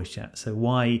need to voice chat. So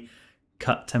why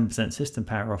cut 10% system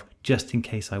power off just in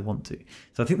case I want to?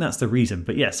 So I think that's the reason.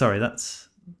 But yeah, sorry, that's...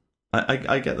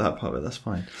 I get that part of it, that's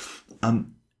fine.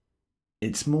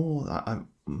 It's more...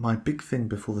 my big thing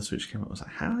before the Switch came out was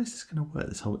like, how is this going to work,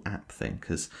 this whole app thing?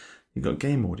 Because you've got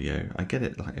game audio. I get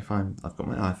it. Like if I've got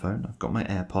my iPhone, I've got my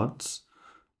AirPods,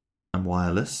 I'm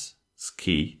wireless. It's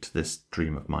key to this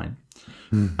dream of mine.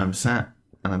 I'm sat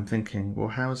and I'm thinking, well,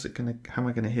 how am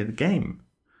I going to hear the game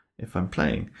if I'm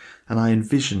playing? And I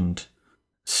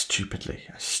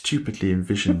stupidly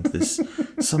envisioned this,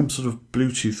 some sort of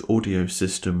Bluetooth audio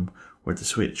system where the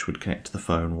Switch would connect to the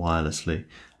phone wirelessly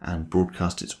and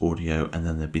broadcast its audio, and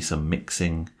then there'd be some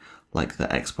mixing like the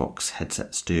Xbox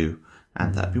headsets do,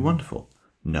 and that'd be wonderful.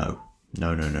 No.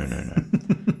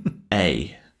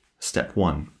 Step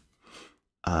one,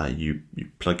 you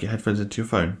plug your headphones into your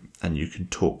phone and you can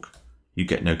talk. You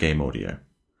get no game audio.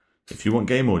 If you want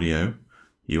game audio,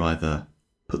 you either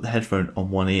put the headphone on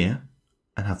one ear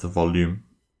and have the volume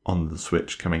on the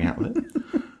switch coming out of it,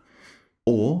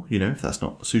 or, if that's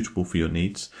not suitable for your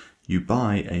needs, you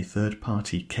buy a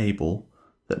third-party cable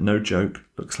that, no joke,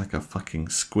 looks like a fucking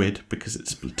squid because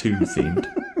it's Splatoon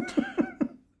themed.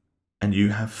 And you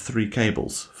have 3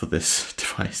 cables for this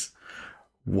device.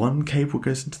 One cable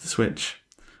goes into the Switch,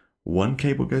 one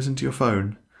cable goes into your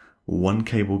phone, one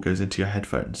cable goes into your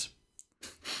headphones.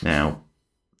 Now,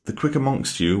 the quick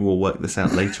amongst you will work this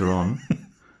out later on,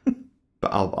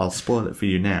 but I'll spoil it for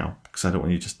you now, because I don't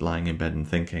want you just lying in bed and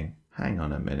thinking, hang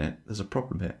on a minute, there's a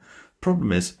problem here.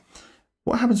 Problem is,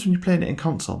 what happens when you're playing it in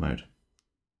console mode?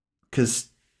 Because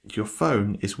your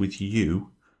phone is with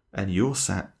you, and you're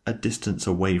sat a distance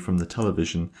away from the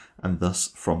television, and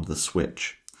thus from the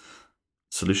Switch.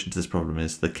 Solution to this problem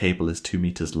is the cable is 2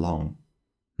 meters long.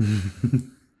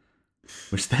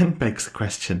 Which then begs the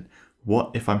question,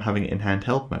 what if I'm having it in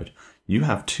handheld mode? You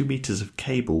have 2 meters of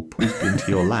cable pulled into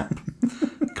your lap,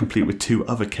 complete with 2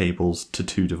 other cables to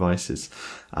 2 devices.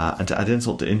 And to add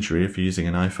insult to injury, if you're using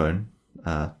an iPhone,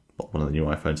 one of the new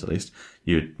iPhones at least,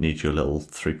 you'd need your little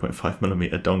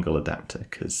 3.5mm dongle adapter,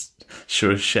 because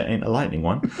sure as shit ain't a lightning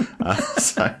one.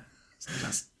 So,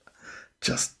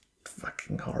 just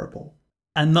fucking horrible.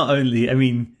 And not only,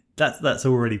 that's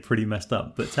already pretty messed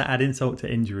up, but to add insult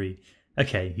to injury,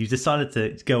 okay, you've decided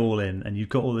to go all in and you've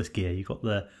got all this gear, you've got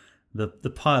the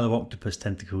pile of octopus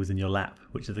tentacles in your lap,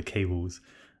 which are the cables,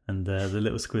 and the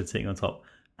little squid sitting on top.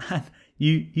 And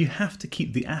you have to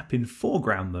keep the app in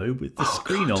foreground mode with the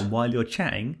screen on while you're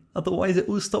chatting, otherwise it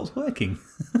all stops working.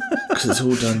 Because it's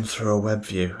all done through a web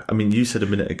view. You said a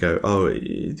minute ago,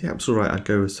 the app's all right. I'd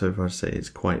go so far to say it's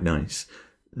quite nice.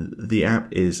 The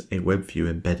app is a web view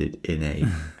embedded in a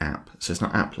app, so it's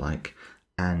not app-like,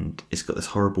 and it's got this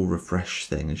horrible refresh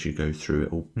thing as you go through.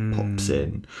 It all pops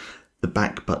in. The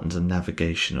back buttons and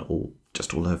navigation are all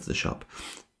over the shop.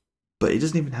 But it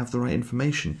doesn't even have the right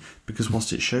information, because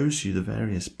whilst it shows you the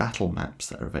various battle maps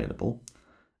that are available,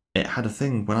 it had a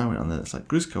thing when I went on there that's like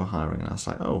Gruzco hiring, and I was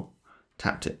like,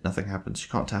 tapped it, nothing happens, you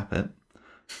can't tap it.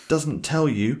 Doesn't tell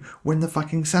you when the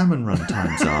fucking salmon run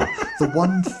times are. The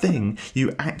one thing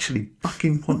you actually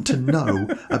fucking want to know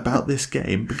about this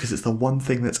game, because it's the one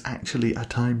thing that's actually a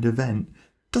timed event,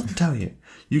 doesn't tell you.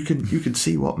 You can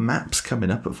see what map's coming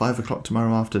up at 5 o'clock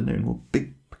tomorrow afternoon. Well,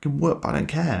 big fucking work, but I don't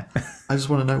care. I just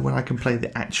want to know when I can play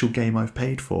the actual game I've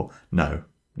paid for. No,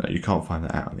 you can't find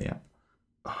that out on the app.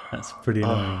 That's pretty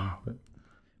annoying.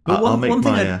 I'll make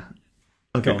my...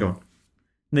 Okay, go on.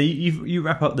 No, you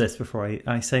wrap up this before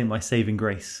I say my saving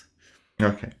grace.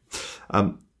 Okay.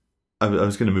 I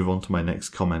was going to move on to my next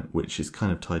comment, which is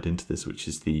kind of tied into this, which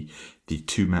is the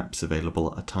 2 maps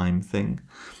available at a time thing.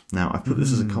 Now, I put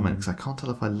this as a comment because I can't tell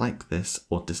if I like this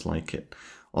or dislike it.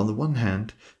 On the one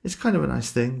hand, it's kind of a nice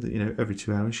thing that, every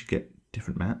 2 hours you get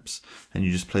different maps, and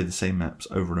you just play the same maps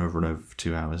over and over and over for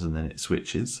 2 hours, and then it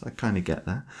switches. I kind of get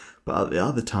that. But at the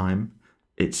other time,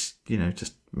 it's,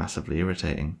 just massively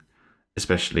irritating.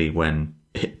 Especially when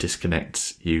it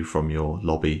disconnects you from your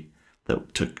lobby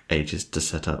that took ages to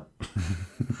set up.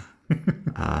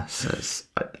 So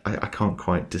I can't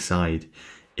quite decide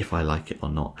if I like it or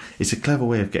not. It's a clever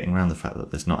way of getting around the fact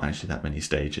that there's not actually that many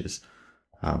stages.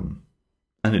 And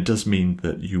it does mean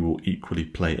that you will equally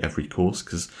play every course,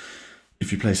 because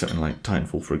if you play something like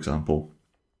Titanfall, for example,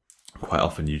 quite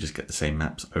often you just get the same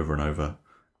maps over and over.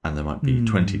 And there might be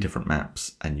 20 different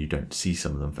maps, and you don't see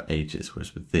some of them for ages.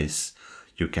 Whereas with this,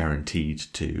 you're guaranteed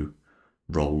to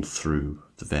roll through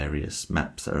the various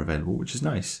maps that are available, which is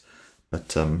nice.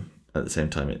 But at the same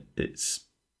time, it's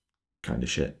kind of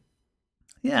shit.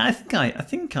 Yeah, I think I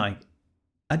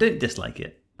don't dislike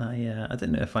it. I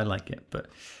don't know if I like it, but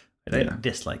I don't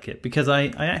dislike it, because I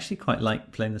actually quite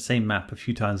like playing the same map a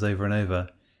few times over and over.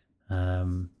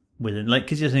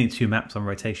 Because there's only 2 maps on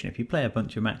rotation. If you play a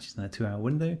bunch of matches in a 2-hour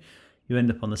window, you end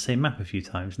up on the same map a few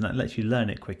times, and that lets you learn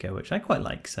it quicker, which I quite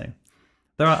like. So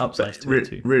there are upsides to it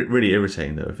too. Really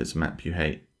irritating though if it's a map you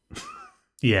hate.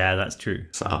 Yeah, that's true.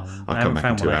 So I haven't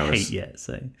found one I hate yet.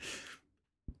 So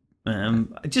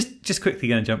just quickly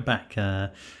going to jump back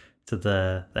to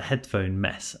the headphone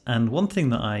mess. And one thing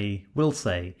that I will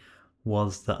say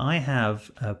was that I have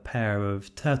a pair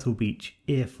of Turtle Beach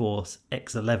Air Force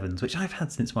X11s, which I've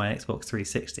had since my Xbox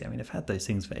 360. I've had those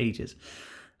things for ages.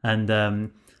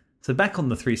 And so back on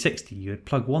the 360, you would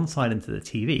plug one side into the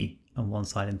TV and one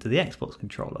side into the Xbox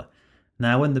controller.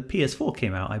 Now, when the PS4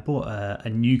 came out, I bought a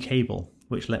new cable,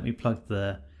 which let me plug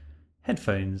the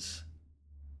headphones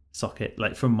socket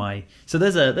from my. So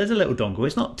there's a little dongle.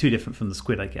 It's not too different from the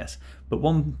Squid, I guess, but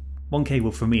one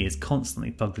cable for me is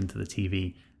constantly plugged into the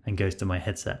TV and goes to my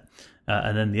headset,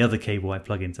 and then the other cable I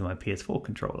plug into my PS4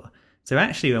 controller. So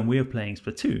actually, when we were playing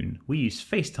Splatoon, we used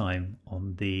FaceTime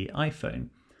on the iPhone,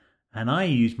 and I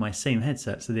used my same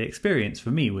headset. So the experience for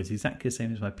me was exactly the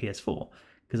same as my PS4,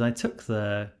 because I took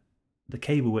the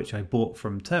cable which I bought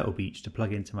from Turtle Beach to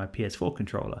plug into my PS4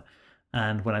 controller,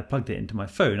 and when I plugged it into my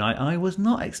phone, I was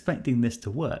not expecting this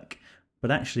to work, but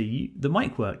actually the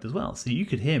mic worked as well, so you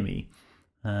could hear me.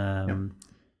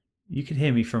 You could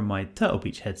hear me from my Turtle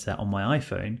Beach headset on my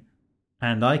iPhone,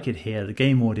 and I could hear the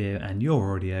game audio and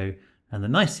your audio. And the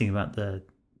nice thing about the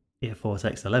Earforce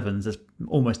X11s, there's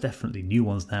almost definitely new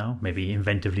ones now, maybe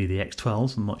inventively the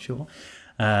X12s, I'm not sure.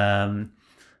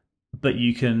 But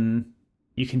you can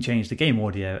change the game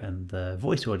audio and the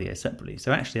voice audio separately.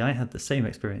 So actually I had the same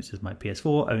experience as my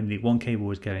PS4, only one cable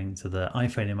was going to the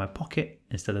iPhone in my pocket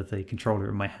instead of the controller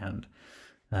in my hand.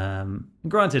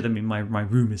 Granted, I mean, my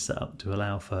room is set up to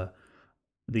allow for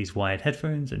these wired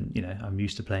headphones, and I'm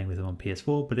used to playing with them on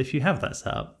PS4, but if you have that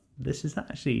set up, this is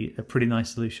actually a pretty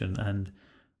nice solution. And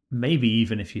maybe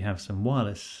even if you have some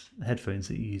wireless headphones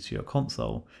that you use for your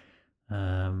console,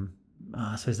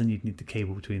 I suppose then you'd need the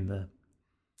cable between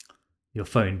your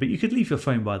phone, but you could leave your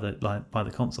phone by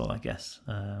the console, I guess,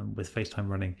 with FaceTime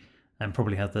running, and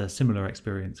probably have the similar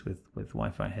experience with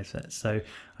Wi-Fi headsets. So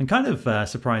I'm kind of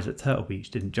surprised that Turtle Beach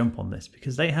didn't jump on this,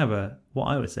 because they have what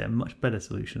I would say a much better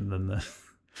solution than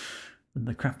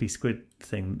the crappy Squid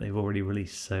thing that they've already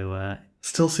released. So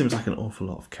still seems like an awful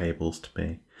lot of cables to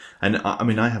me. And I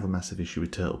mean, I have a massive issue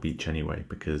with Turtle Beach anyway,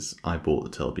 because I bought the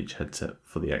Turtle Beach headset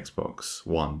for the Xbox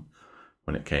One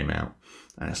when it came out,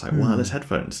 and it's like wireless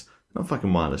headphones. Not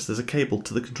fucking wireless. There's a cable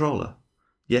to the controller.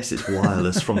 Yes, it's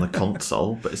wireless from the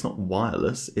console, but it's not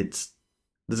wireless.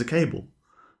 There's a cable.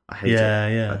 I hate it.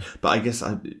 Yeah. But I guess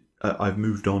I've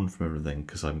moved on from everything,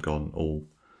 because I've gone all.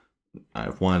 I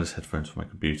have wireless headphones for my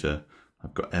computer.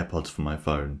 I've got AirPods for my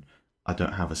phone. I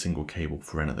don't have a single cable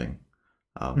for anything,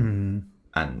 and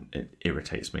it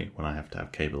irritates me when I have to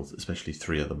have cables, especially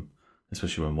 3 of them,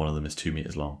 especially when one of them is 2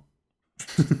 meters long.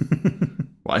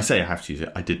 Well, I say I have to use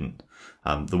it. I didn't.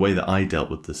 The way that I dealt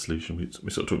with the solution,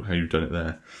 we sort of talked how you've done it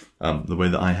there. The way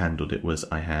that I handled it was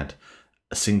I had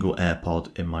a single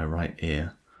AirPod in my right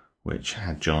ear, which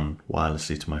had John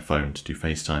wirelessly to my phone to do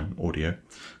FaceTime audio.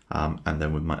 And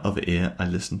then with my other ear, I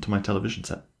listened to my television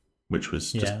set, which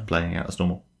was just playing out as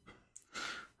normal.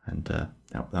 And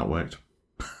that worked.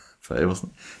 But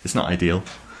it's not ideal.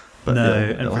 But no,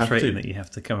 and frustrating that you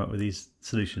have to come up with these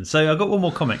solutions. So I've got one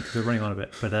more comment, because we're running on a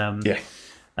bit. But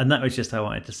and that was just I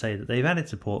wanted to say that they've added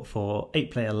support for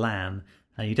 8-player LAN,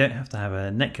 and you don't have to have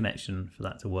a net connection for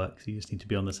that to work. So you just need to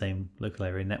be on the same local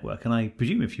area network. And I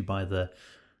presume if you buy the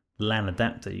LAN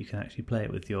adapter, you can actually play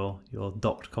it with your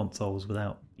docked consoles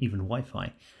without even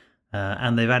Wi-Fi.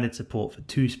 And they've added support for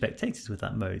 2 spectators with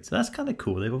that mode. So that's kind of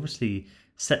cool. They've obviously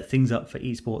set things up for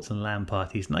esports and LAN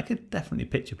parties, and I could definitely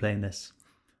picture playing this.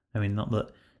 I mean, not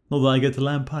that I go to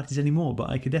LAN parties anymore, but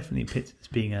I could definitely picture this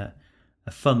being a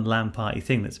fun LAN party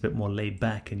thing that's a bit more laid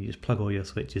back, and you just plug all your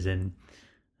switches in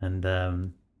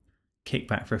and kick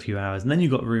back for a few hours. And then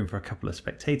you've got room for a couple of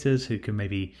spectators who can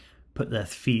maybe put their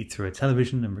feed through a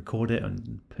television and record it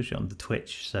and push it onto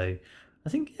Twitch. So I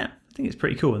think it's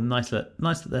pretty cool, and nice that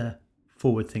they're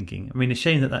forward thinking. I mean, a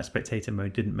shame that spectator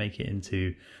mode didn't make it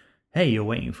into, hey, you're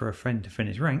waiting for a friend to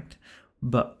finish ranked,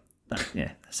 but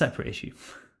a separate issue.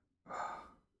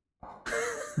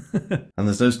 And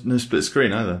there's no split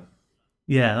screen either.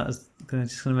 Yeah, that was just going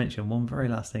to mention one very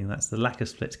last thing. That's the lack of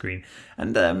split screen.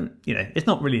 And, it's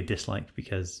not really a dislike,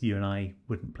 because you and I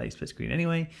wouldn't play split screen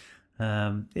anyway.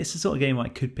 It's the sort of game I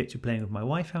could picture playing with my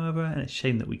wife, however, and it's a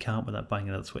shame that we can't without buying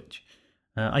another Switch.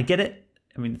 I get it.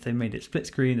 I mean, if they made it split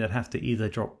screen, they'd have to either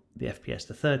drop the FPS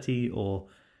to 30 or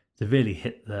severely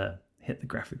hit the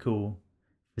graphical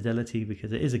fidelity,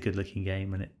 because it is a good looking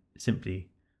game, and it simply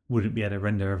wouldn't be able to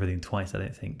render everything twice, I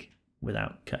don't think,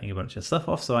 without cutting a bunch of stuff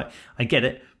off. So I get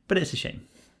it, but it's a shame.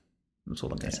 That's all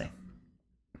I'm going to say.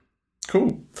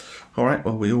 Cool. All right.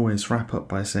 Well, we always wrap up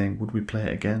by saying, would we play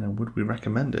it again, and would we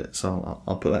recommend it? So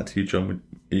I'll put that to you, John.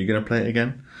 Are you going to play it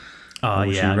again? Or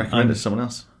should you recommend it to someone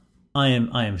else? I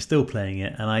am still playing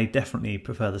it, and I definitely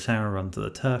prefer the Sauron run to the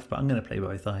Turf, but I'm going to play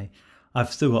both.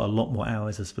 I've still got a lot more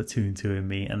hours of Splatoon 2 in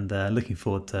me, and looking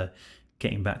forward to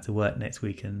getting back to work next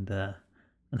week and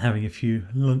having a few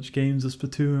lunch games of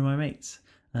Splatoon with my mates.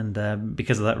 And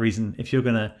because of that reason, if you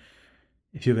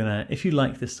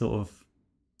like this sort of,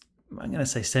 I'm going to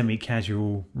say,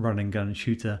 semi-casual run and gun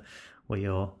shooter where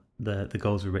you're the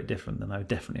goals were a bit different, then I would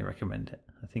definitely recommend it.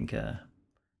 I think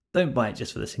don't buy it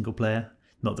just for the single player.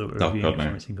 Not that we're reviewing it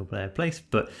from a single player place,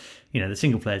 but the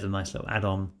single player is a nice little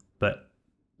add-on. But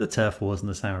the Turf Wars and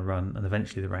the Salmon Run and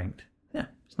eventually the Ranked, yeah,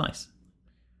 it's nice.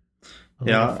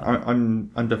 I'm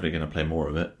definitely going to play more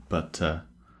of it, but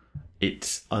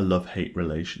it's a love-hate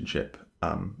relationship.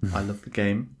 I love the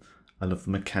game, I love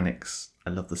the mechanics, I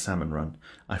love the Salmon Run.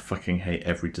 I fucking hate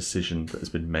every decision that has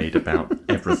been made about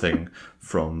everything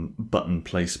from button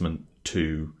placement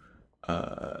to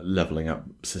leveling up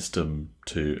system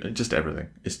to just everything.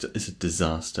 It's a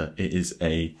disaster.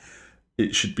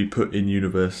 It should be put in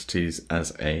universities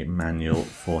as a manual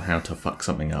for how to fuck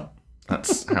something up.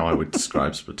 That's how I would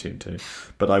describe Splatoon 2.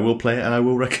 But I will play it and I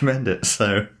will recommend it.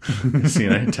 So,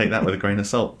 take that with a grain of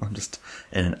salt. I'm just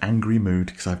in an angry mood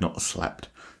because I've not slept.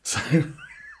 So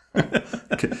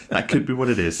that could be what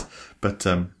it is. But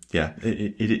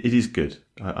it is good.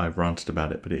 I've ranted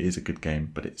about it, but it is a good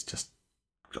game. But it's just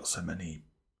got so many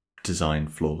design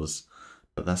flaws.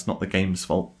 But that's not the game's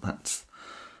fault. That's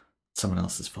someone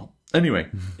else's fault. Anyway,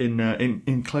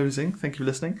 in closing, thank you for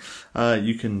listening.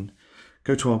 You can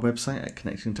go to our website at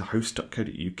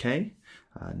connectingtohost.co.uk,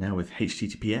 now with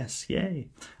HTTPS, yay,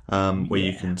 where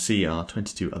you can see our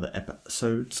 22 other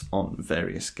episodes on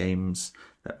various games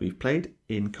that we've played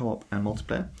in co-op and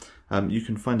multiplayer. You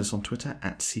can find us on Twitter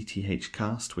at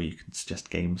CTHcast, where you can suggest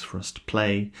games for us to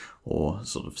play, or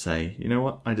sort of say, you know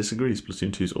what, I disagree,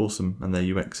 Splatoon 2 is awesome and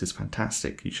their UX is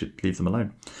fantastic, you should leave them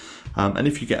alone. And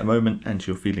if you get a moment and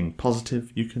you're feeling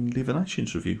positive, you can leave an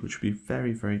iTunes review, which would be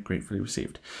very, very gratefully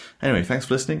received. Anyway, thanks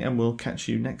for listening, and we'll catch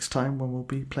you next time when we'll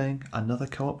be playing another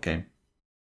co-op game.